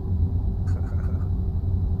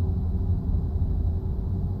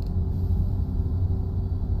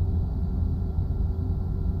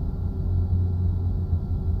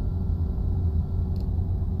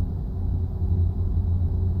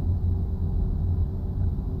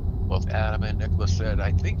 Both Adam and Nicholas said,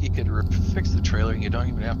 I think you could fix the trailer and you don't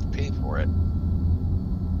even have to pay for it.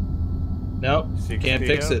 Nope, can't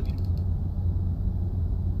fix it.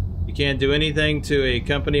 You can't do anything to a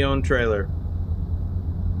company-owned trailer.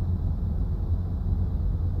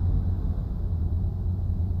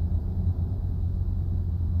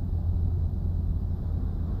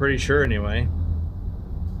 Pretty sure, anyway.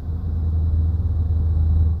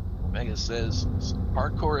 Omega says,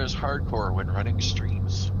 hardcore is hardcore when running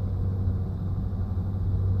streams.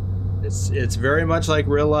 It's very much like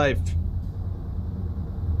real life.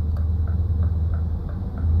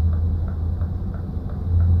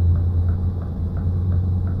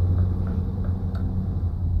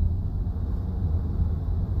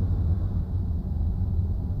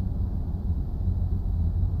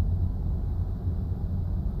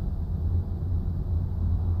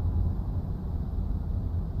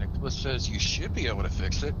 Nicholas says you should be able to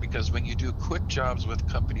fix it because when you do quick jobs with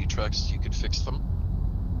company trucks, you can fix them.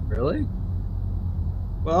 Really?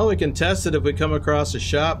 Well, we can test it if we come across a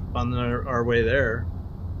shop on our way there.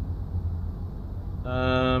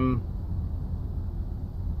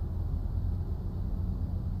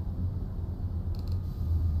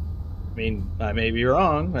 I mean, I may be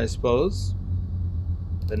wrong, I suppose.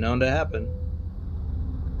 Been known to happen.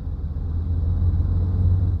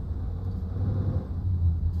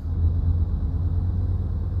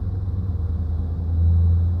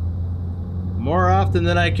 More often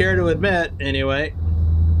than I care to admit, anyway.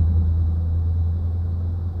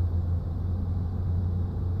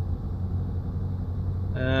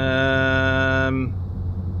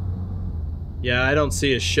 Yeah, I don't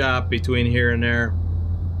see a shop between here and there.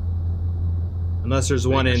 Unless there's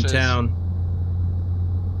one in town.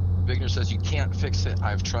 Vigner says you can't fix it.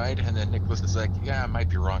 I've tried. And then Nicholas is like, yeah, I might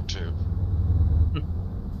be wrong too.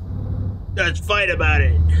 Let's fight about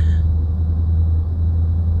it.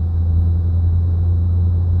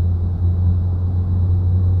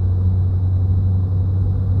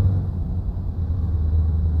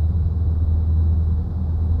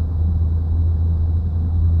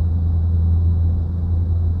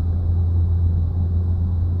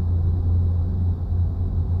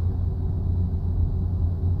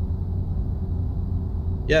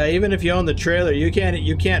 Yeah, even if you own the trailer, you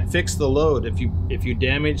can't fix the load. If you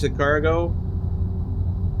damage the cargo,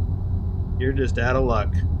 you're just out of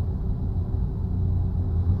luck.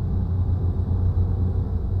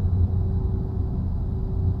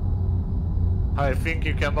 I think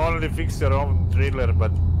you can only fix your own trailer,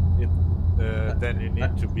 but then you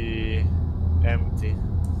need to be empty.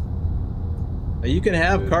 You can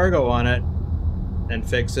have cargo on it and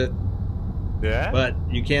fix it. Yeah? But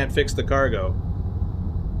you can't fix the cargo.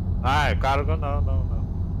 Cargo? No.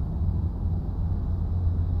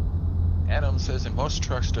 Adam says in most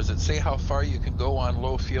trucks, does it say how far you can go on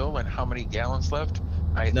low fuel and how many gallons left?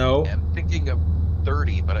 I am thinking of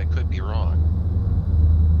 30, but I could be wrong.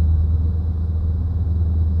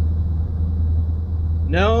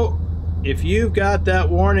 No, if you've got that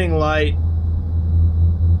warning light,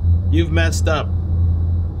 you've messed up.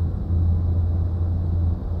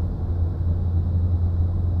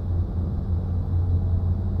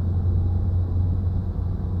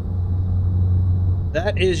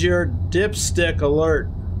 That is your dipstick alert,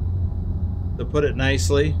 to put it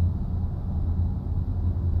nicely.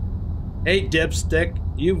 Hey, dipstick,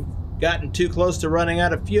 you've gotten too close to running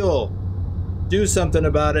out of fuel. Do something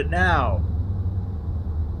about it now.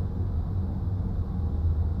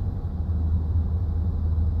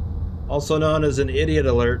 Also known as an idiot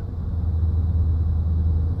alert.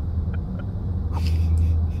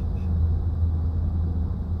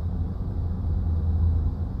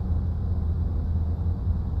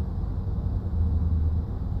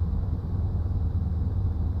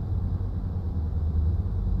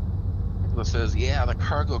 Says, yeah, the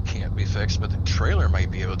cargo can't be fixed, but the trailer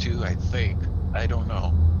might be able to, I think. I don't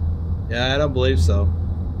know. Yeah, I don't believe so.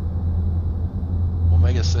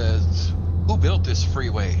 Omega says, who built this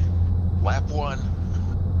freeway? Lap 1.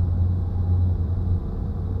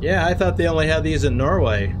 Yeah, I thought they only had these in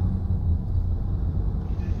Norway.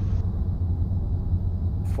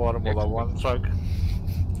 Formula 1 truck.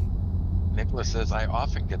 Nicholas says, I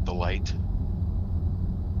often get the light.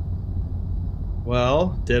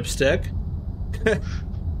 Well, dipstick.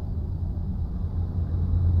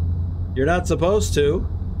 You're not supposed to.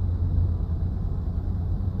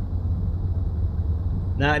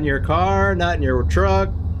 Not in your car, not in your truck.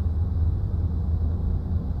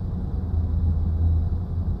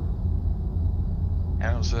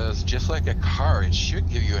 Adam says, just like a car, it should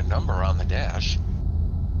give you a number on the dash.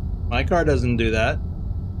 My car doesn't do that.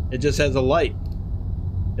 It just has a light.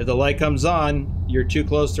 If the light comes on, you're too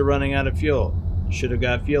close to running out of fuel. You should have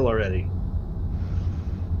got fuel already.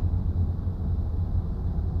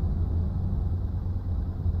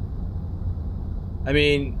 I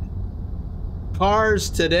mean,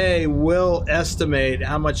 cars today will estimate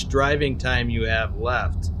how much driving time you have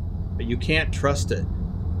left, but you can't trust it.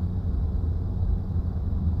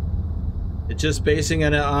 It's just basing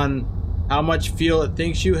it on how much fuel it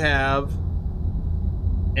thinks you have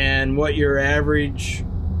and what your average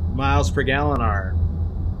miles per gallon are.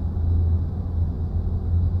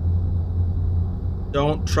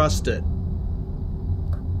 Don't trust it.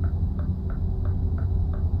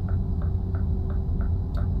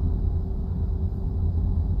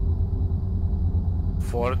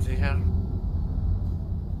 Here.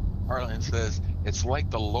 Arlen says, it's like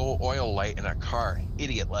the low oil light in a car.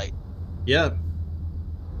 Idiot light. Yep.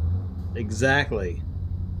 Exactly.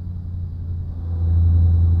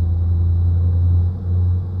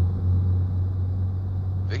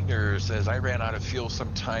 Vigner says, I ran out of fuel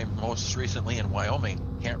sometime most recently in Wyoming.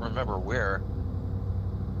 Can't remember where.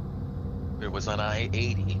 It was on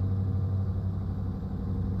I-80.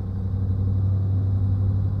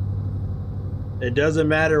 It doesn't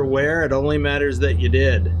matter where, it only matters that you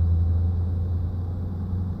did.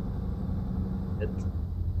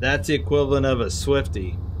 That's the equivalent of a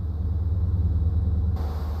Swifty.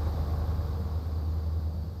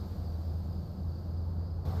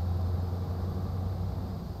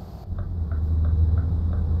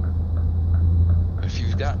 If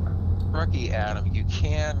you've got Trucky, Adam, you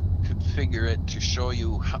can configure it to show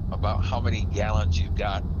you about how many gallons you've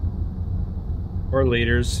got. Or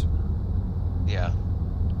liters. Yeah.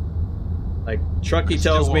 Like, Trucky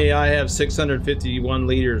tells me I have 651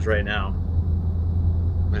 liters right now.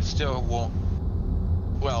 But it still won't.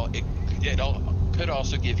 Well, it could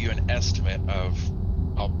also give you an estimate of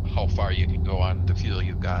how far you can go on the fuel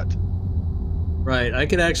you've got. Right, I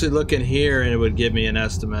could actually look in here and it would give me an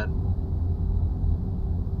estimate.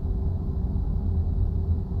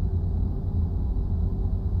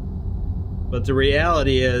 But the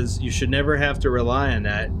reality is, you should never have to rely on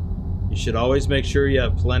that. You should always make sure you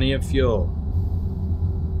have plenty of fuel.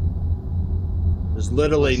 There's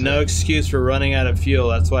literally no excuse for running out of fuel.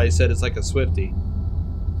 That's why I said it's like a Swifty.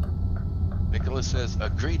 Nicholas says,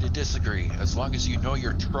 agree to disagree. As long as you know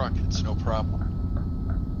your truck, it's no problem.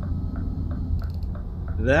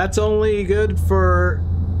 That's only good for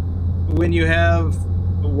when you have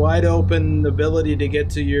a wide open ability to get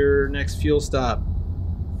to your next fuel stop.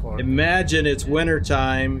 Imagine it's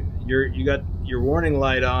wintertime, you got your warning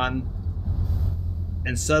light on,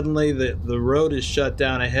 and suddenly the road is shut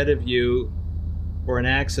down ahead of you for an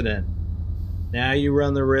accident. Now you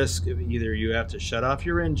run the risk of either you have to shut off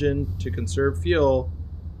your engine to conserve fuel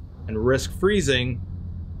and risk freezing,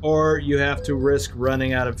 or you have to risk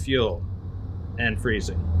running out of fuel and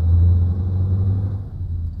freezing.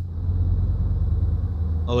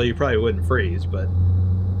 Although you probably wouldn't freeze, but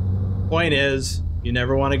point is, you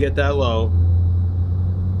never want to get that low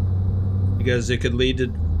because it could lead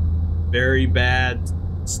to very bad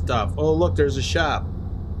stuff. Oh, look, there's a shop.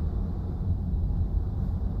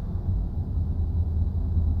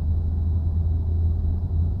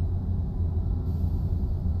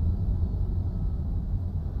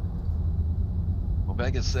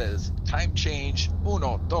 Omega says, time change, 1,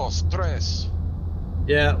 2, 3.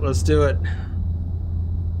 Yeah, let's do it.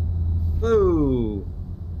 Woo!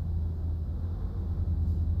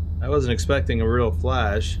 I wasn't expecting a real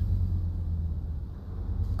flash.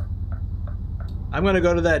 I'm going to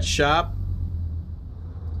go to that shop.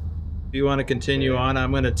 If you want to continue on,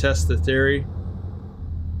 I'm going to test the theory.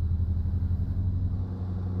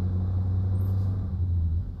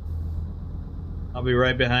 I'll be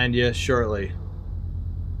right behind you shortly.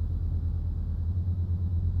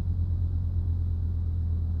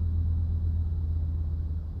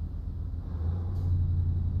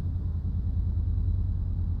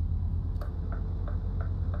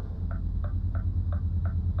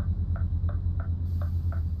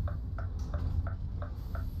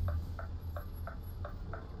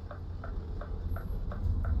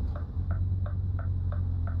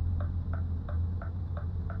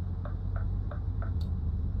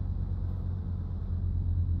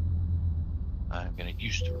 I'm going to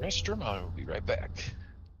use the restroom. I will be right back.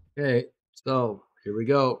 Okay, so here we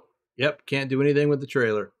go. Yep, can't do anything with the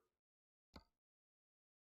trailer.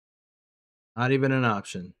 Not even an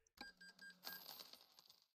option.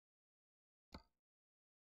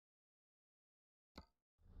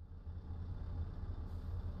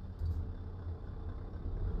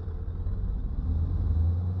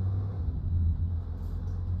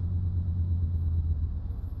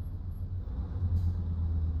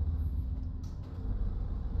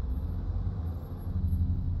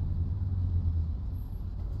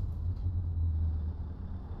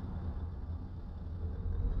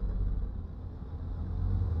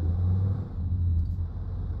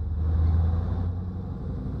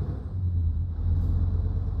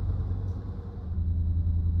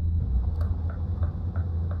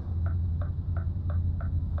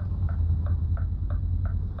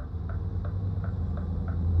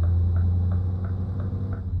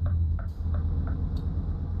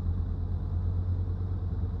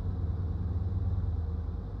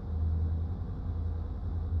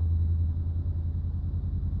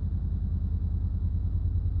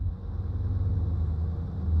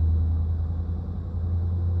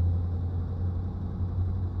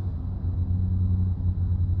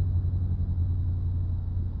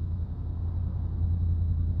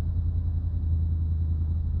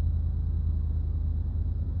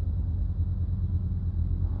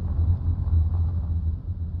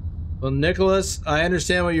 Well, Nicholas, I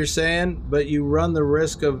understand what you're saying, but you run the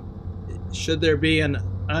risk of, should there be an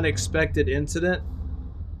unexpected incident,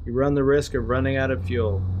 you run the risk of running out of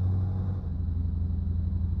fuel.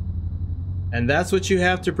 And that's what you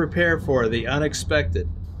have to prepare for, the unexpected.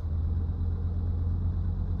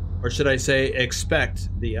 Or should I say, expect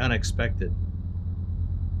the unexpected?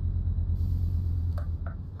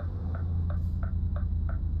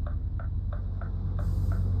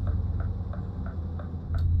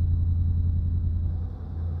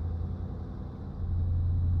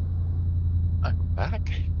 I'm back.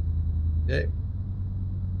 Okay.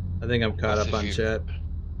 I think I'm caught Plus, up on chat.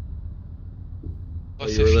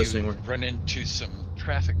 Plus, you were if listening, you run into some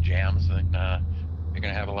traffic jams, then you're going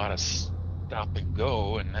to have a lot of stop and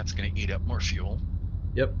go, and that's going to eat up more fuel.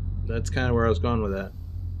 Yep, that's kind of where I was going with that.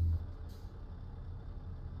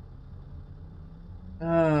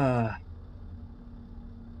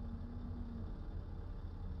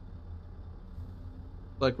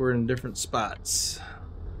 Like we're in different spots.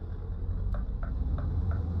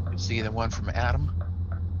 You see the one from Adam?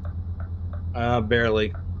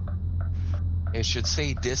 Barely. It should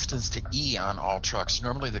say distance to E on all trucks.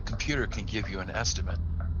 Normally the computer can give you an estimate.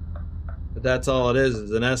 But that's all it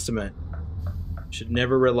is an estimate. You should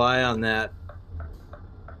never rely on that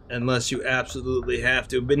unless you absolutely have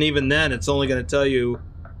to. But even then, it's only going to tell you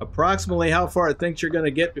approximately how far it thinks you're going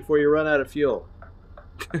to get before you run out of fuel.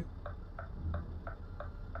 The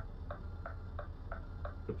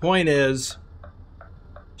point is,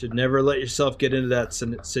 you should never let yourself get into that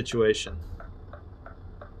situation.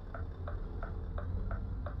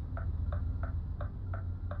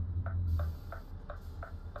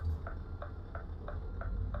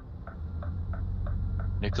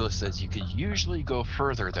 Nicholas says you could usually go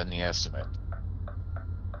further than the estimate.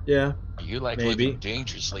 Yeah. You like maybe. living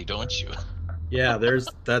dangerously, don't you? Yeah,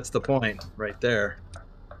 that's the point right there.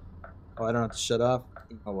 Oh, I don't have to shut off?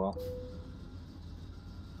 Oh, well.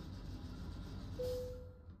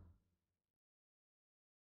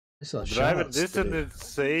 I saw Driver shots distance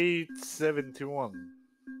is 871.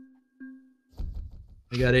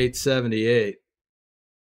 I got 878.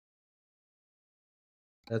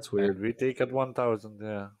 That's weird. And we take at 1000,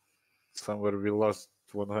 yeah. Somewhere we lost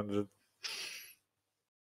 100.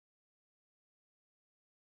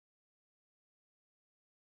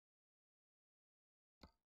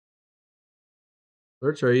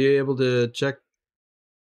 Lurch, are you able to check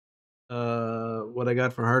what I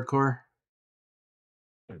got for hardcore?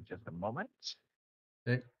 In just a moment.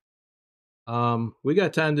 Okay. We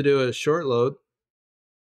got time to do a short load.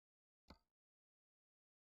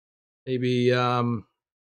 Maybe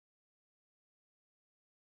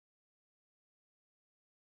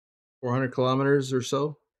 400 kilometers or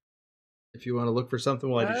so. If you want to look for something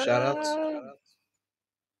while I do shout outs.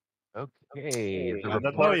 Okay. I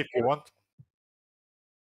don't know if you want.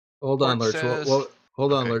 Hold on, Lurch.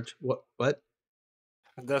 Hold on, Lurch. What?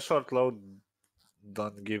 The short load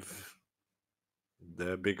don't give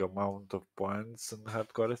the big amount of points in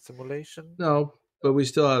hardcore simulation. No, but we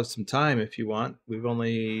still have some time if you want. We've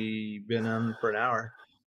only been on for an hour.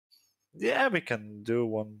 Yeah, we can do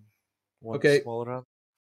one Okay. small run.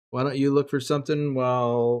 Why don't you look for something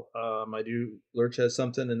while I do Lurch has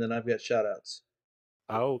something, and then I've got shout outs.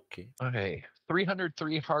 Okay. Okay.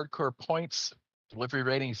 303 hardcore points. Delivery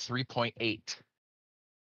rating 3.8.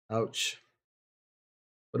 Ouch.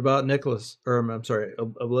 What about Nicholas? Or I'm sorry,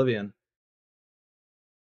 Oblivion.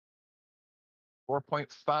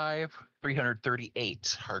 4.5,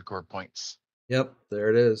 338 hardcore points. Yep, there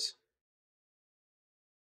it is.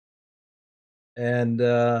 And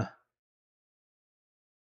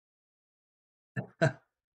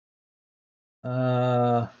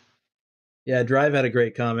yeah, Drive had a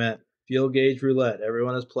great comment. Fuel gauge roulette.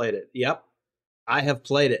 Everyone has played it. Yep, I have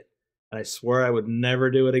played it. I swore I would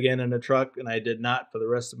never do it again in a truck, and I did not for the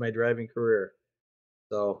rest of my driving career.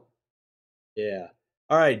 So, yeah.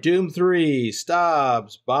 All right, Doom 3,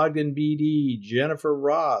 Stobbs, Bogdan BD, Jennifer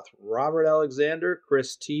Roth, Robert Alexander,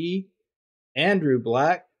 Chris T, Andrew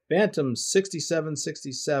Black, Phantom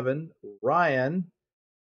 6767, Ryan,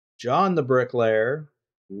 John the Bricklayer,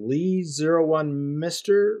 Lee01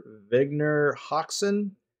 Mr., Vigner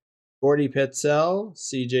Hoxon, Gordy Petzel,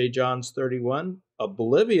 CJ Johns 31,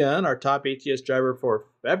 Oblivion, our top ATS driver for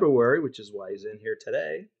February, which is why he's in here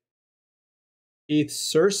today. Keith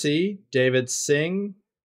Searcy, David Singh,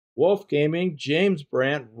 Wolf Gaming, James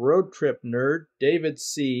Brandt, Road Trip Nerd, David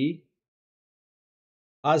C.,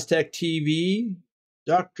 Oztech TV,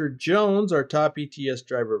 Dr. Jones, our top ETS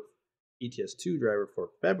driver, ETS2 driver for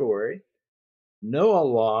February. Noah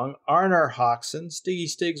Long, Arnar Hoxon, Stiggy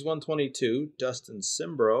Stigs 122, Dustin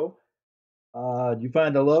Simbro. Did you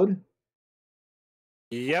find a load?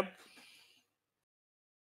 Yep.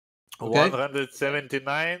 Okay.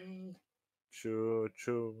 179 to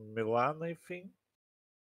Milan, I think.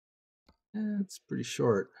 It's pretty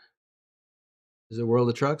short. Is it World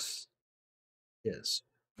of Trucks? Yes.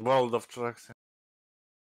 World of Trucks.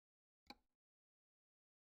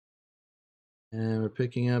 And we're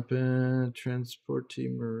picking up transport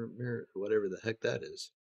team or whatever the heck that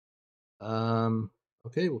is.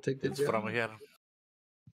 Okay, we'll take the It's job. from here.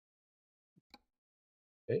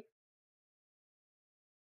 Okay.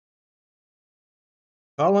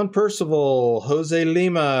 Colin Percival, Jose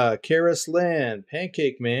Lima, Karis Land,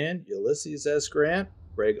 Pancake Man, Ulysses S. Grant,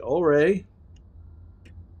 Greg Ulray.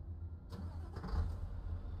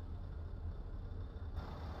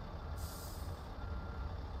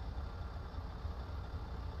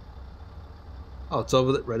 Oh, it's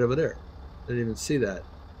over right over there. I didn't even see that.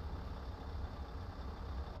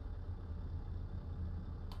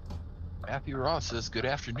 Matthew Ross says, "Good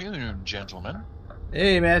afternoon, gentlemen."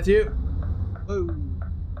 Hey, Matthew. Whoa.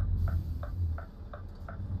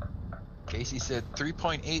 Casey said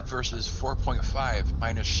 3.8 versus 4.5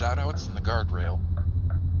 minus shoutouts and the guardrail.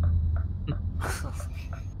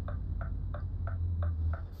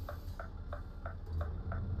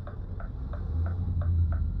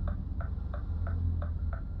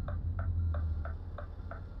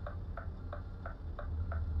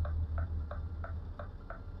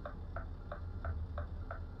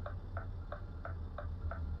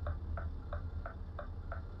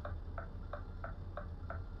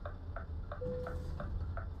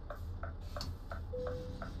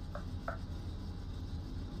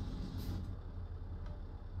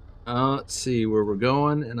 Let's see where we're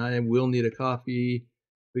going, and I will need a coffee.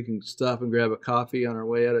 We can stop and grab a coffee on our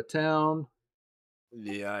way out of town.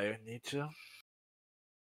 Yeah, I need to.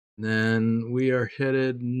 And then we are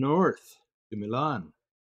headed north to Milan.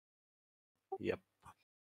 Yep.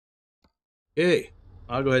 Okay,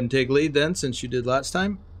 I'll go ahead and take lead then, since you did last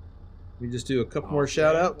time. We just do a couple more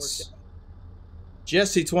shout outs.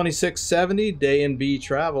 Jesse2670, Day and B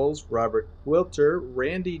Travels, Robert Quilter,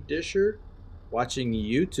 Randy Disher, watching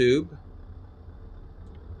YouTube,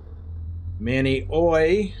 Manny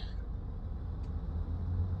Oy,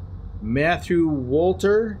 Matthew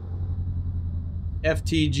Wolter,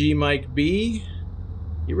 FTG Mike B.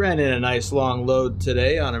 He ran in a nice long load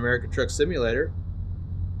today on American Truck Simulator.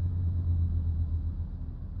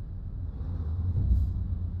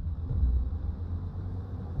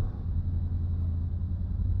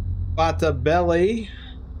 Bata Belly,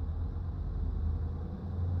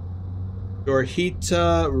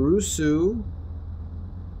 Dorhita Rusu.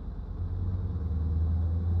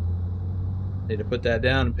 Need to put that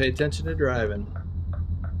down and pay attention to driving.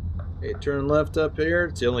 Okay, turn left up here.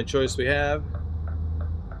 It's the only choice we have.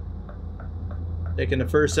 Taking the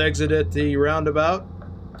first exit at the roundabout.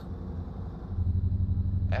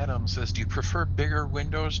 Adam says, "Do you prefer bigger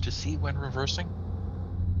windows to see when reversing?"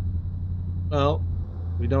 Well,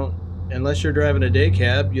 we don't, unless you're driving a day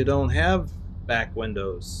cab, you don't have back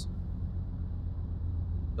windows.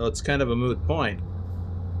 So it's kind of a moot point.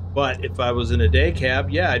 But if I was in a day cab,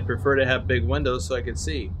 yeah, I'd prefer to have big windows so I could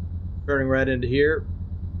see. Turning right into here.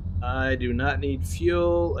 I do not need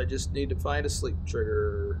fuel. I just need to find a sleep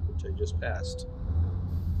trigger, which I just passed.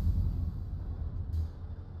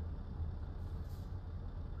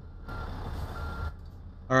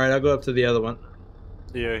 All right, I'll go up to the other one.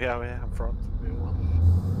 Yeah, in front.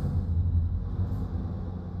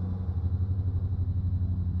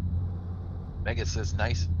 Mega says,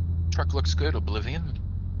 "Nice. Truck looks good, Oblivion."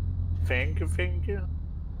 Thank you, thank you.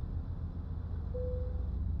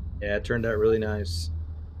 Yeah, it turned out really nice.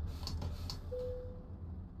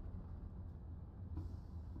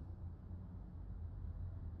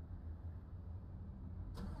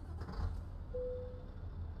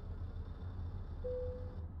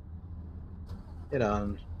 Get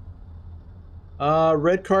on.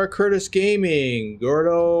 Red Car Curtis Gaming,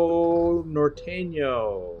 Gordo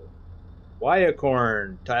Norteño,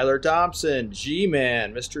 Wyacorn, Tyler Thompson,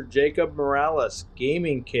 G-Man, Mr. Jacob Morales,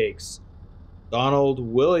 Gaming Cakes, Donald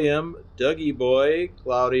William, Dougie Boy,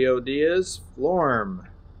 Claudio Diaz, Florm.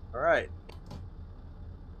 All right.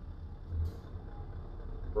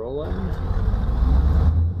 Rolling.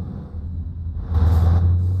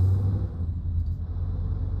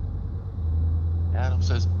 Adam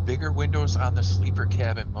says, "Bigger windows on the sleeper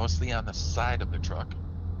cabin, mostly on the side of the truck."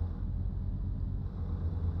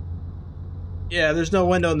 Yeah, there's no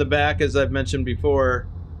window in the back, as I've mentioned before,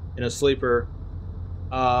 in a sleeper.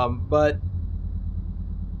 But,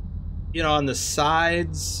 you know, on the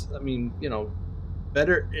sides, I mean, you know,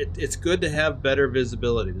 better. It's good to have better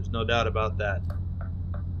visibility. There's no doubt about that.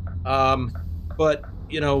 But,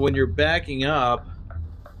 you know, when you're backing up,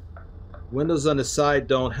 windows on the side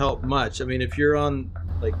don't help much. I mean, if you're on,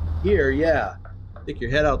 like, here, yeah, stick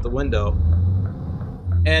your head out the window.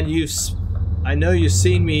 And I know you've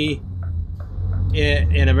seen me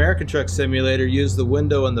in American Truck Simulator use the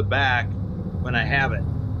window in the back when I have it.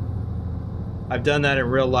 I've done that in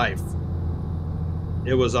real life.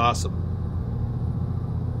 It was awesome.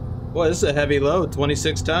 Boy, this is a heavy load,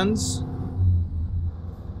 26 tons.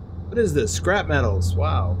 What is this? Scrap metals.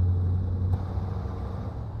 Wow.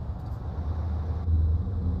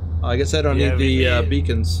 Oh, I guess I don't need the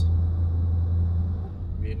beacons.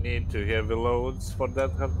 We need to heavy loads for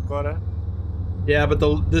that hardcore. Yeah, but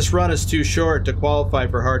this run is too short to qualify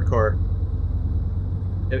for hardcore.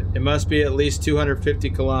 It must be at least 250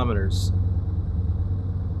 kilometers.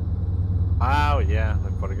 Oh, yeah, I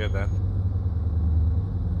forget that.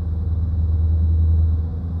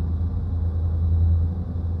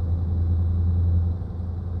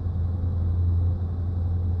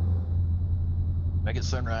 Mega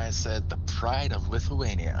Sunrise said, the pride of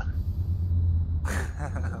Lithuania.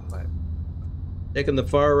 Taking the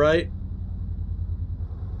far right.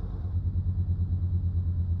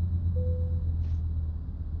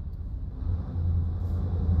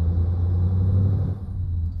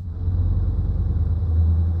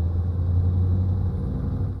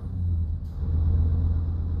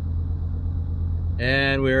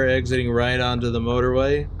 And we're exiting right onto the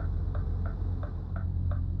motorway.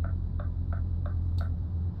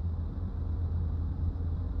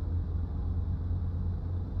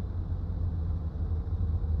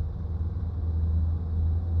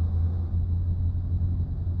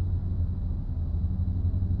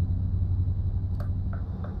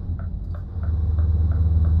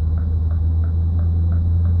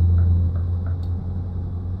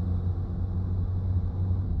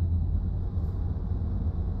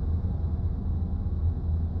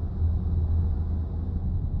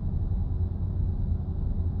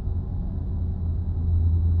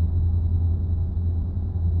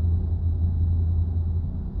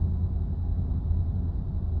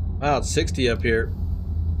 Wow, it's 60 up here.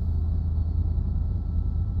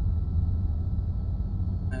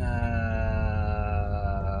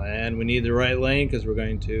 And we need the right lane because we're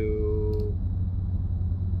going to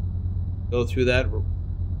go through that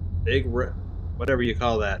big, whatever you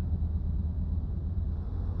call that.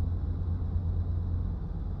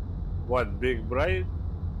 What, big bright?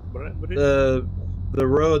 The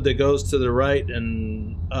road that goes to the right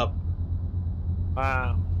and up.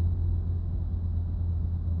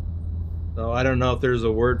 So I don't know if there's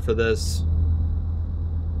a word for this.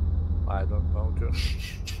 I don't know too.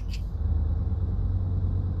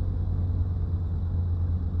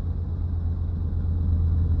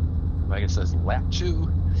 Like it says, lap 2.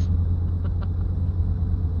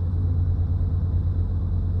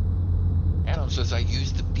 Adam says, I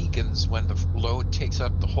use the beacons when the load takes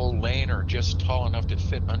up the whole lane or just tall enough to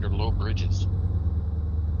fit under low bridges.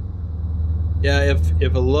 Yeah,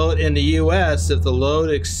 if a load in the US, if the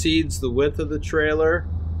load exceeds the width of the trailer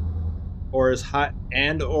or is high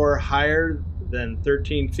and or higher than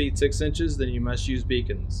 13 feet 6 inches, then you must use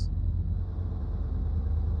beacons.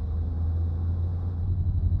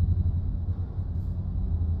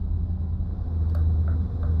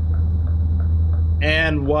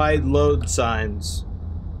 And wide load signs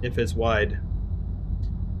if it's wide,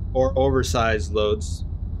 or oversized loads.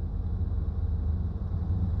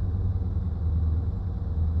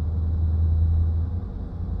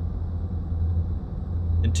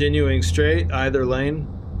 Continuing straight, either lane.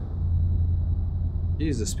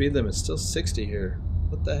 Geez, the speed limit's still 60 here.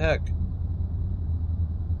 What the heck?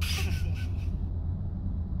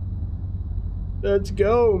 Let's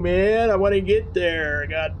go, man. I want to get there. I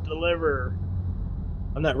got to deliver.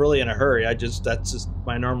 I'm not really in a hurry. That's just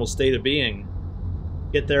my normal state of being.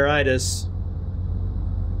 Get there, itis.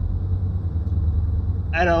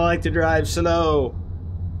 I don't like to drive slow.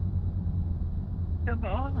 Come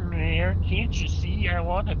on, man. Can't you see I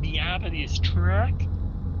want to be out of this truck?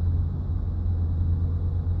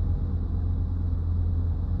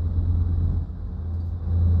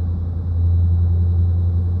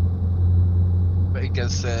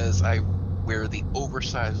 Vegas says, I wear the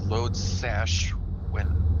oversized load sash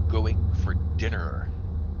when going for dinner.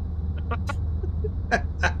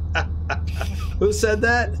 Who said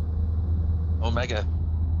that? Omega.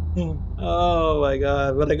 Oh my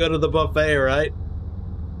god. When I go to the buffet, right?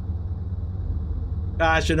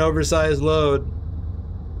 Gosh, an oversized load.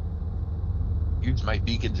 Use my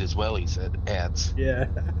beacons as well, he said. Ads. Yeah.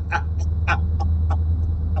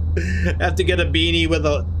 Have to get a beanie with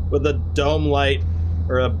a dome light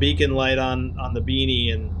or a beacon light on the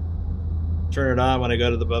beanie and turn it on when I go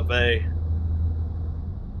to the buffet.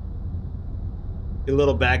 A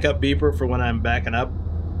little backup beeper for when I'm backing up.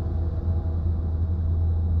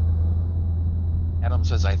 Adam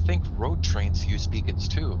says, I think road trains use beacons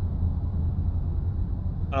too.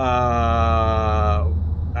 I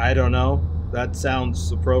don't know. that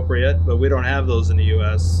sounds appropriate, but we don't have those in the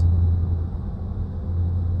US.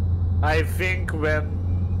 I think when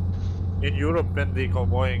in Europe, when they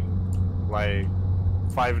convoying like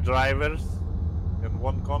 5 drivers in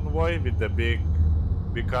one convoy with the big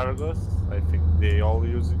cargos, I think they all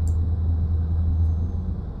use it.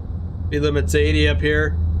 Speed limit's 80 up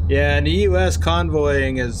here. Yeah, in the US,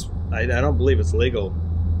 convoying is, I don't believe it's legal.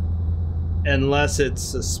 Unless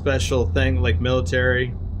it's a special thing like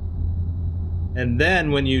military. And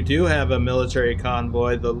then when you do have a military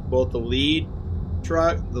convoy, both the lead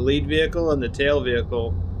truck, the lead vehicle, and the tail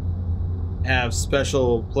vehicle have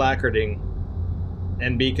special placarding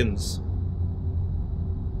and beacons.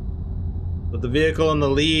 But the vehicle in the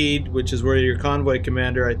lead, which is where your convoy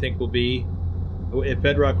commander, I think, will be. If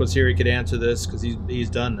Bedrock was here, he could answer this because he's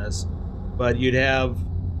done this. But you'd have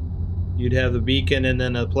the beacon and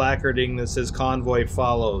then a placarding that says "Convoy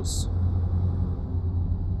follows."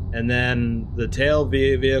 And then the tail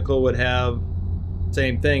vehicle would have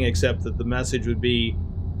same thing, except that the message would be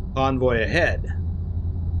 "Convoy ahead,"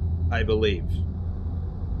 I believe.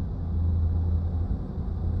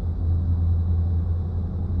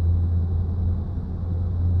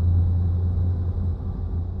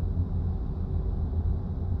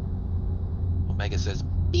 Omega says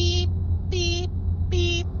beep, beep,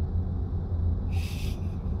 beep.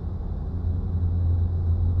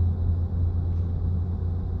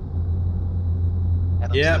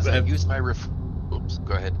 Adam Yeah, says, I use my oops,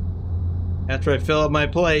 go ahead. After I fill up my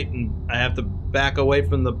plate and I have to back away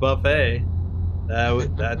from the buffet,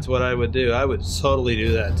 that's what I would do. I would totally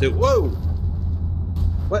do that too. Whoa!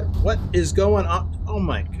 What is going on? Oh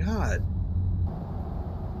my god.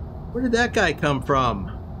 Where did that guy come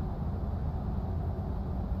from?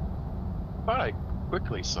 Thought I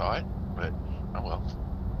quickly saw it, but oh well.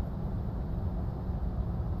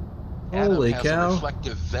 Holy Adam has cow. a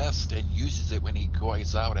reflective vest and uses it when he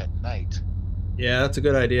goes out at night. Yeah, that's a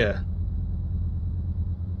good idea.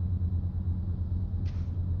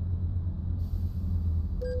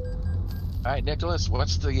 All right, Nicholas,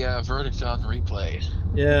 what's the verdict on replay?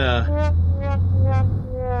 Yeah.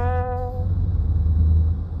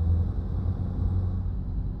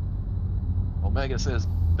 Omega says,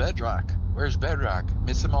 Bedrock. Where's Bedrock?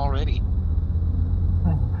 Miss him already.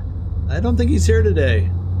 I don't think he's here today.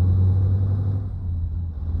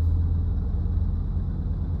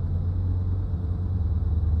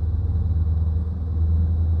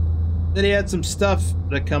 Then he had some stuff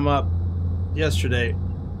that come up yesterday.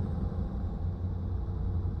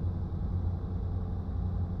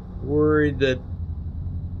 Worried that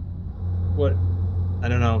I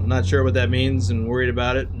don't know, not sure what that means and worried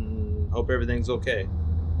about it and hope everything's okay.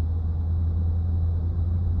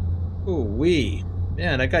 Ooh wee.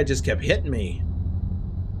 Man, that guy just kept hitting me.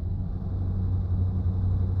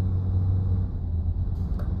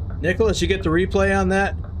 Nicholas, you get the replay on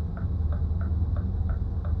that?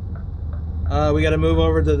 We gotta move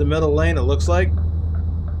over to the middle lane, it looks like.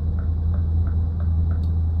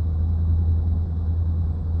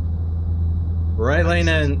 Right lane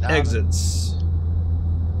and exits.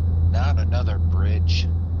 Not another bridge.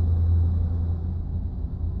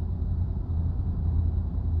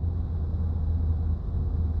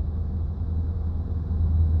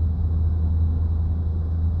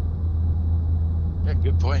 Yeah,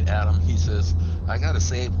 good point, Adam. He says, I gotta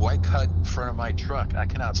save white cut in front of my truck. I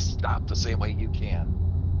cannot stop the same way you can.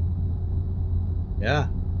 Yeah.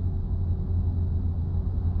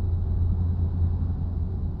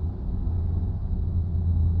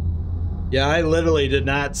 Yeah, I literally did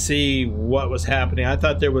not see what was happening. I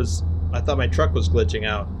thought my truck was glitching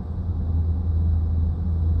out.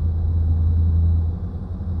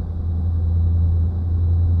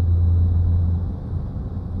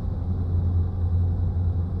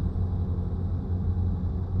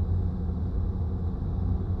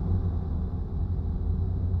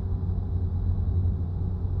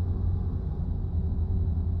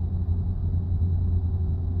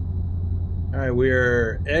 Alright,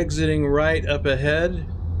 we're exiting right up ahead.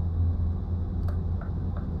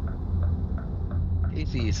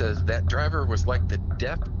 Casey says that driver was like the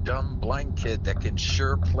deaf, dumb, blind kid that can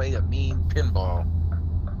sure play a mean pinball.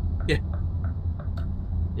 Yeah.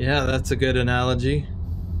 Yeah, that's a good analogy.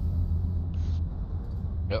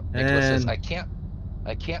 Yep. Nicholas says I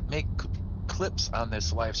can't make clips on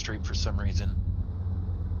this live stream for some reason.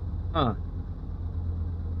 Huh.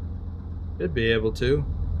 Should be able to.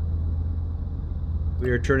 We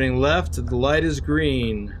are turning left. The light is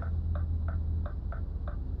green.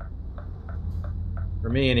 For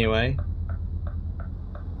me, anyway.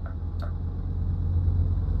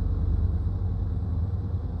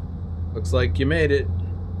 Looks like you made it.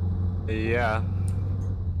 Yeah.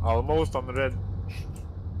 Almost on red.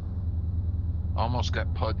 Almost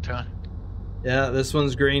got pugged, huh? Yeah, this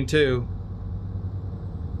one's green too.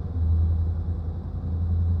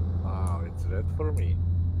 Oh, it's red for me.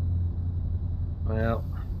 Well,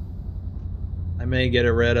 I may get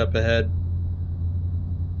a red up ahead.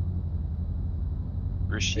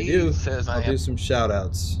 I Rashid do. says I'll do some shout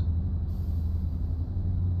outs.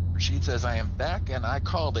 Rashid says I am back and I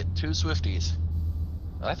called it 2 Swifties.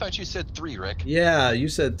 I thought you said 3, Rick. Yeah, you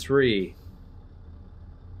said 3.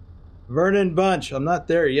 Vernon Bunch, I'm not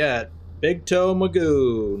there yet. Big Toe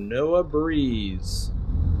Magoo, Noah Breeze.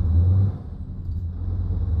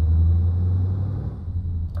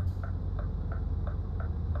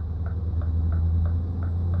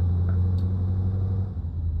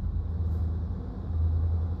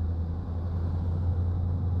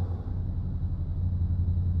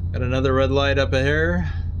 Got another red light up here.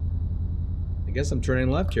 I guess I'm turning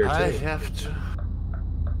left here too. I have to.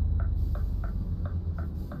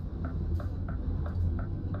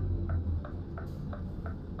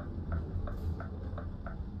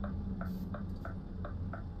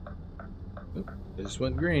 Oop, I just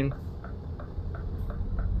went green.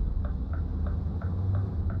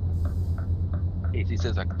 Casey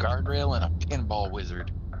says a guardrail and a pinball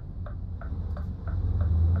wizard.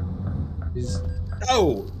 He's...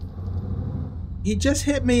 Oh! He just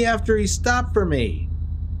hit me after he stopped for me.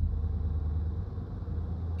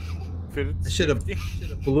 I should have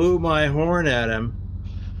blew my horn at him.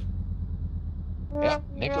 Yep,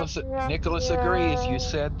 Nicholas agrees. You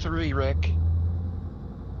said 3, Rick.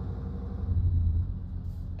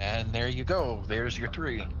 And there you go. There's your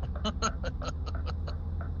 3.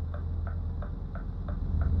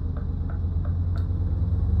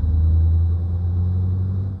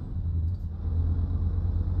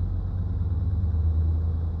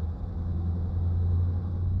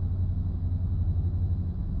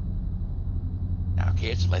 Now,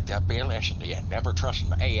 kids, let that be a lesson to you. Never trust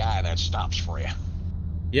an AI that stops for you.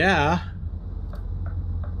 Yeah.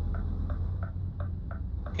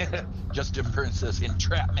 Justin Burns says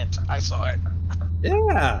entrapment. I saw it.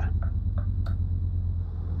 Yeah.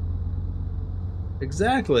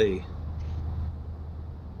 Exactly.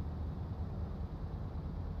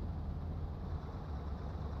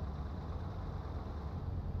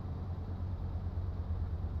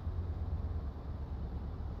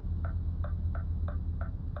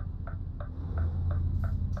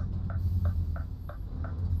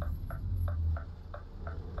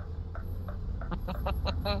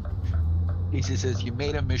 Casey says you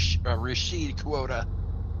made a Rashid quota.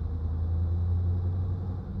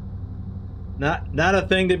 Not a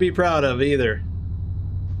thing to be proud of either.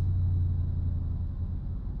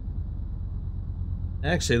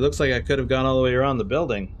 Actually, it looks like I could have gone all the way around the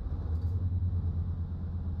building.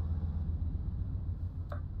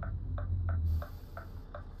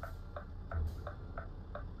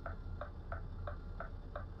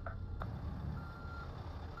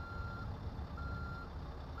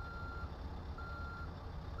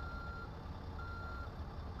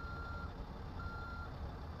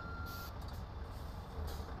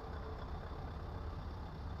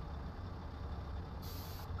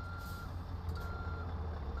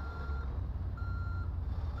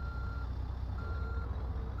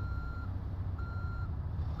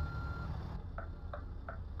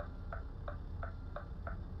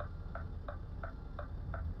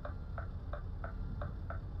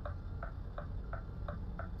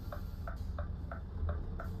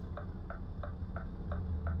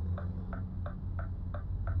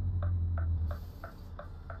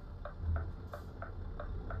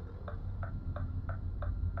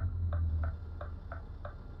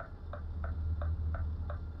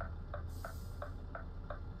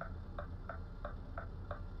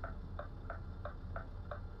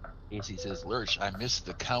 Casey says, Lurch, I missed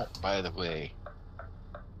the count, by the way.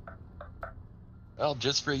 Well,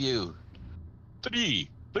 just for you. 3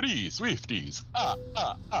 Swifties. Ah,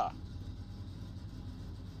 ah, ah.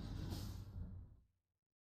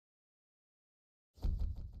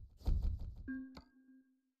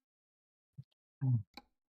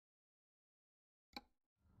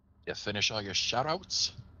 You finish all your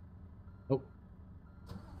shout-outs? Oh.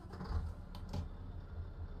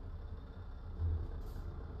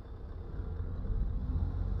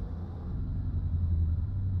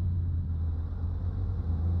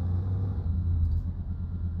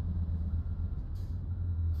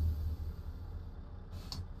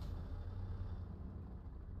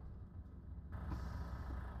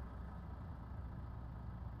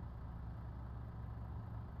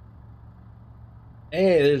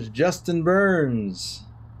 Hey, there's Justin Burns.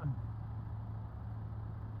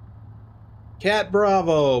 Cat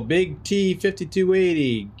Bravo, Big T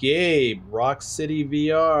 5280, Gabe, Rock City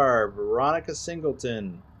VR, Veronica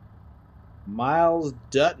Singleton, Miles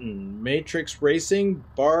Dutton, Matrix Racing,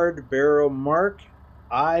 Bard Barrow Mark,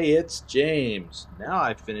 it's James. Now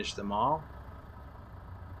I've finished them all.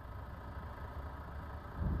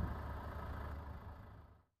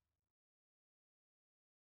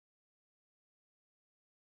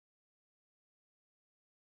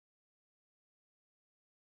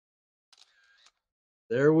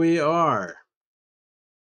 There we are.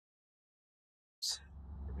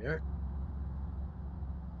 That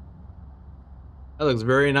looks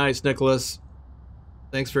very nice, Nicholas.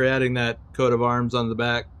 Thanks for adding that coat of arms on the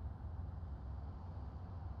back.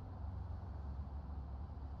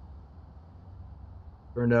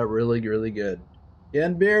 Turned out really, really good.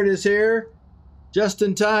 Ken Beard is here. Just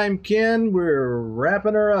in time, Ken. We're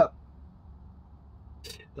wrapping her up.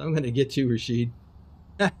 I'm going to get you, Rashid.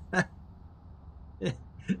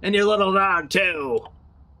 And your little dog, too.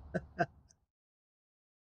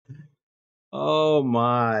 Oh,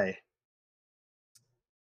 my.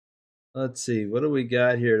 Let's see. What do we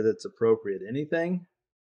got here that's appropriate? Anything?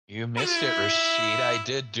 You missed it, Rashid. I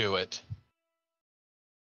did do it.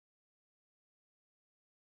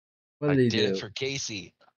 What did he I did do? it for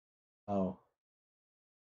Casey. Oh.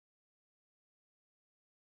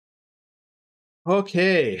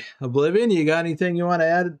 Okay. Oblivion, you got anything you want to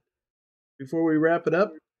add before we wrap it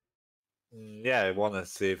up? Yeah, I want to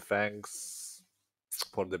say thanks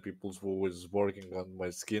for the people who is working on my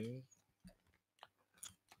skin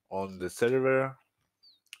on the server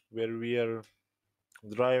where we are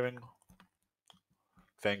driving.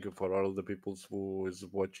 Thank you for all the people who is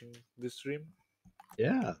watching this stream.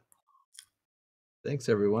 Yeah. Thanks,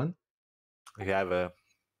 everyone. Have a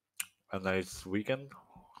nice weekend.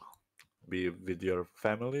 Be with your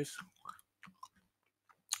families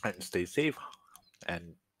and stay safe.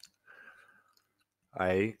 And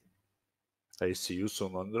I see you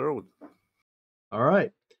soon on the road. All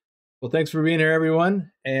right. Well, thanks for being here,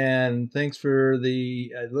 everyone, and thanks for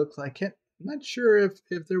the. It looks like I'm not sure if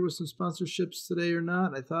there was some sponsorships today or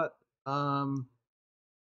not. I thought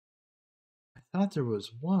there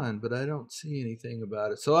was one, but I don't see anything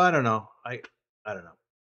about it. So I don't know. I don't know.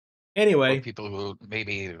 Anyway, Or people who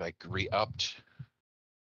maybe like re-upped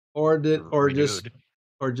or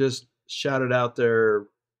just shouted out their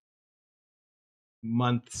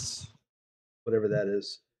months, whatever that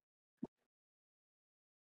is.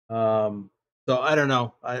 So I don't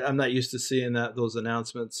know. I'm not used to seeing those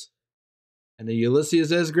announcements. And the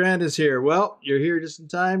Ulysses S. Grant is here. Well, you're here just in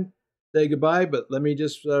time. Say goodbye, but let me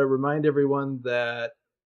just remind everyone that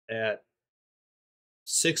at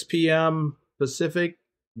 6 p.m. Pacific,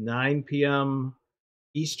 9 p.m.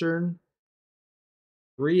 Eastern,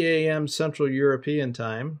 3 a.m. Central European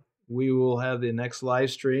time, we will have the next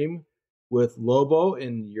live stream with Lobo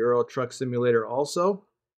in Euro Truck Simulator also.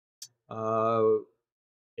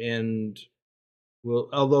 And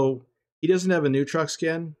although he doesn't have a new truck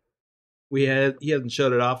skin, he hasn't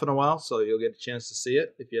showed it off in a while, so you'll get a chance to see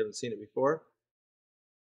it if you haven't seen it before.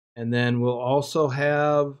 And then we'll also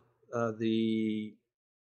have the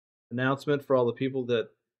announcement for all the people that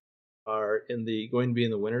are going to be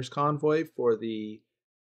in the winner's convoy for the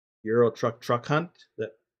Euro Truck Hunt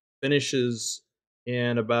that finishes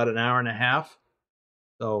in about an hour and a half.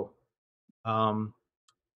 So,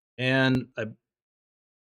 and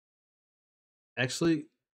actually,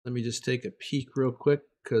 let me just take a peek real quick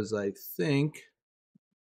because I think,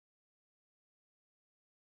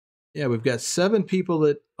 yeah, we've got 7 people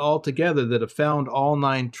that all together that have found all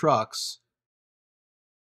 9 trucks.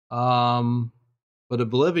 But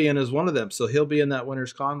Oblivion is one of them, so he'll be in that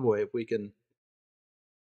winner's convoy if we can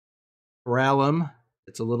corral him.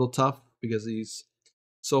 It's a little tough because he's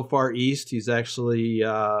so far east. He's actually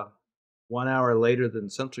 1 hour later than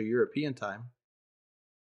Central European time,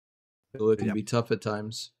 so it can be tough at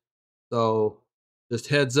times. So just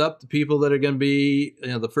heads up, the people that are going to be,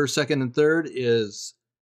 the first, second, and third is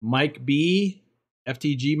Mike B,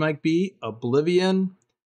 FTG Mike B, Oblivion,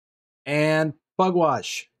 and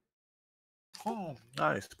Bugwash. Oh,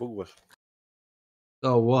 nice. Bugwash.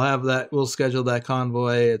 So we'll schedule that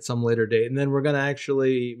convoy at some later date. And then we're going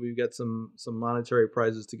to we've got some monetary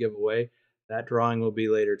prizes to give away. That drawing will be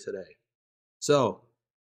later today. So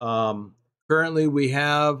currently we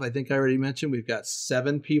have, I think I already mentioned, we've got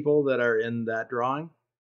 7 people that are in that drawing.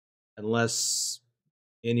 Unless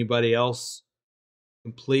anybody else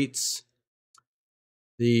completes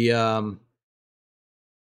the,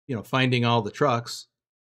 finding all the trucks.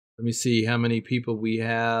 Let me see how many people we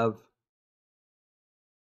have.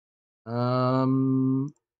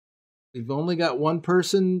 We've only got one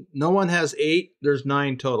person. No one has 8. There's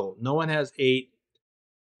 9 total. No one has 8.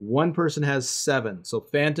 One person has 7. So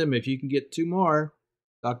Phantom, if you can get 2 more,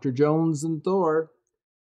 Dr. Jones and Thor,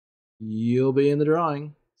 you'll be in the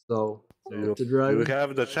drawing. So You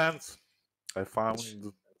have the chance. I found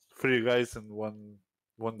 3 guys in one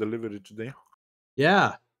delivery today.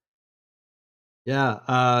 Yeah.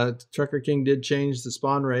 Yeah. Trucker King did change the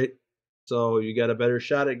spawn rate, so you got a better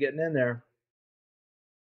shot at getting in there.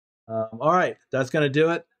 All right, that's going to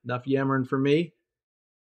do it. Enough yammering for me.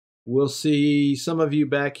 We'll see some of you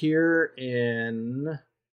back here in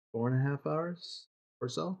 4.5 hours or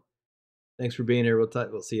so. Thanks for being here.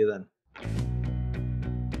 We'll see you then.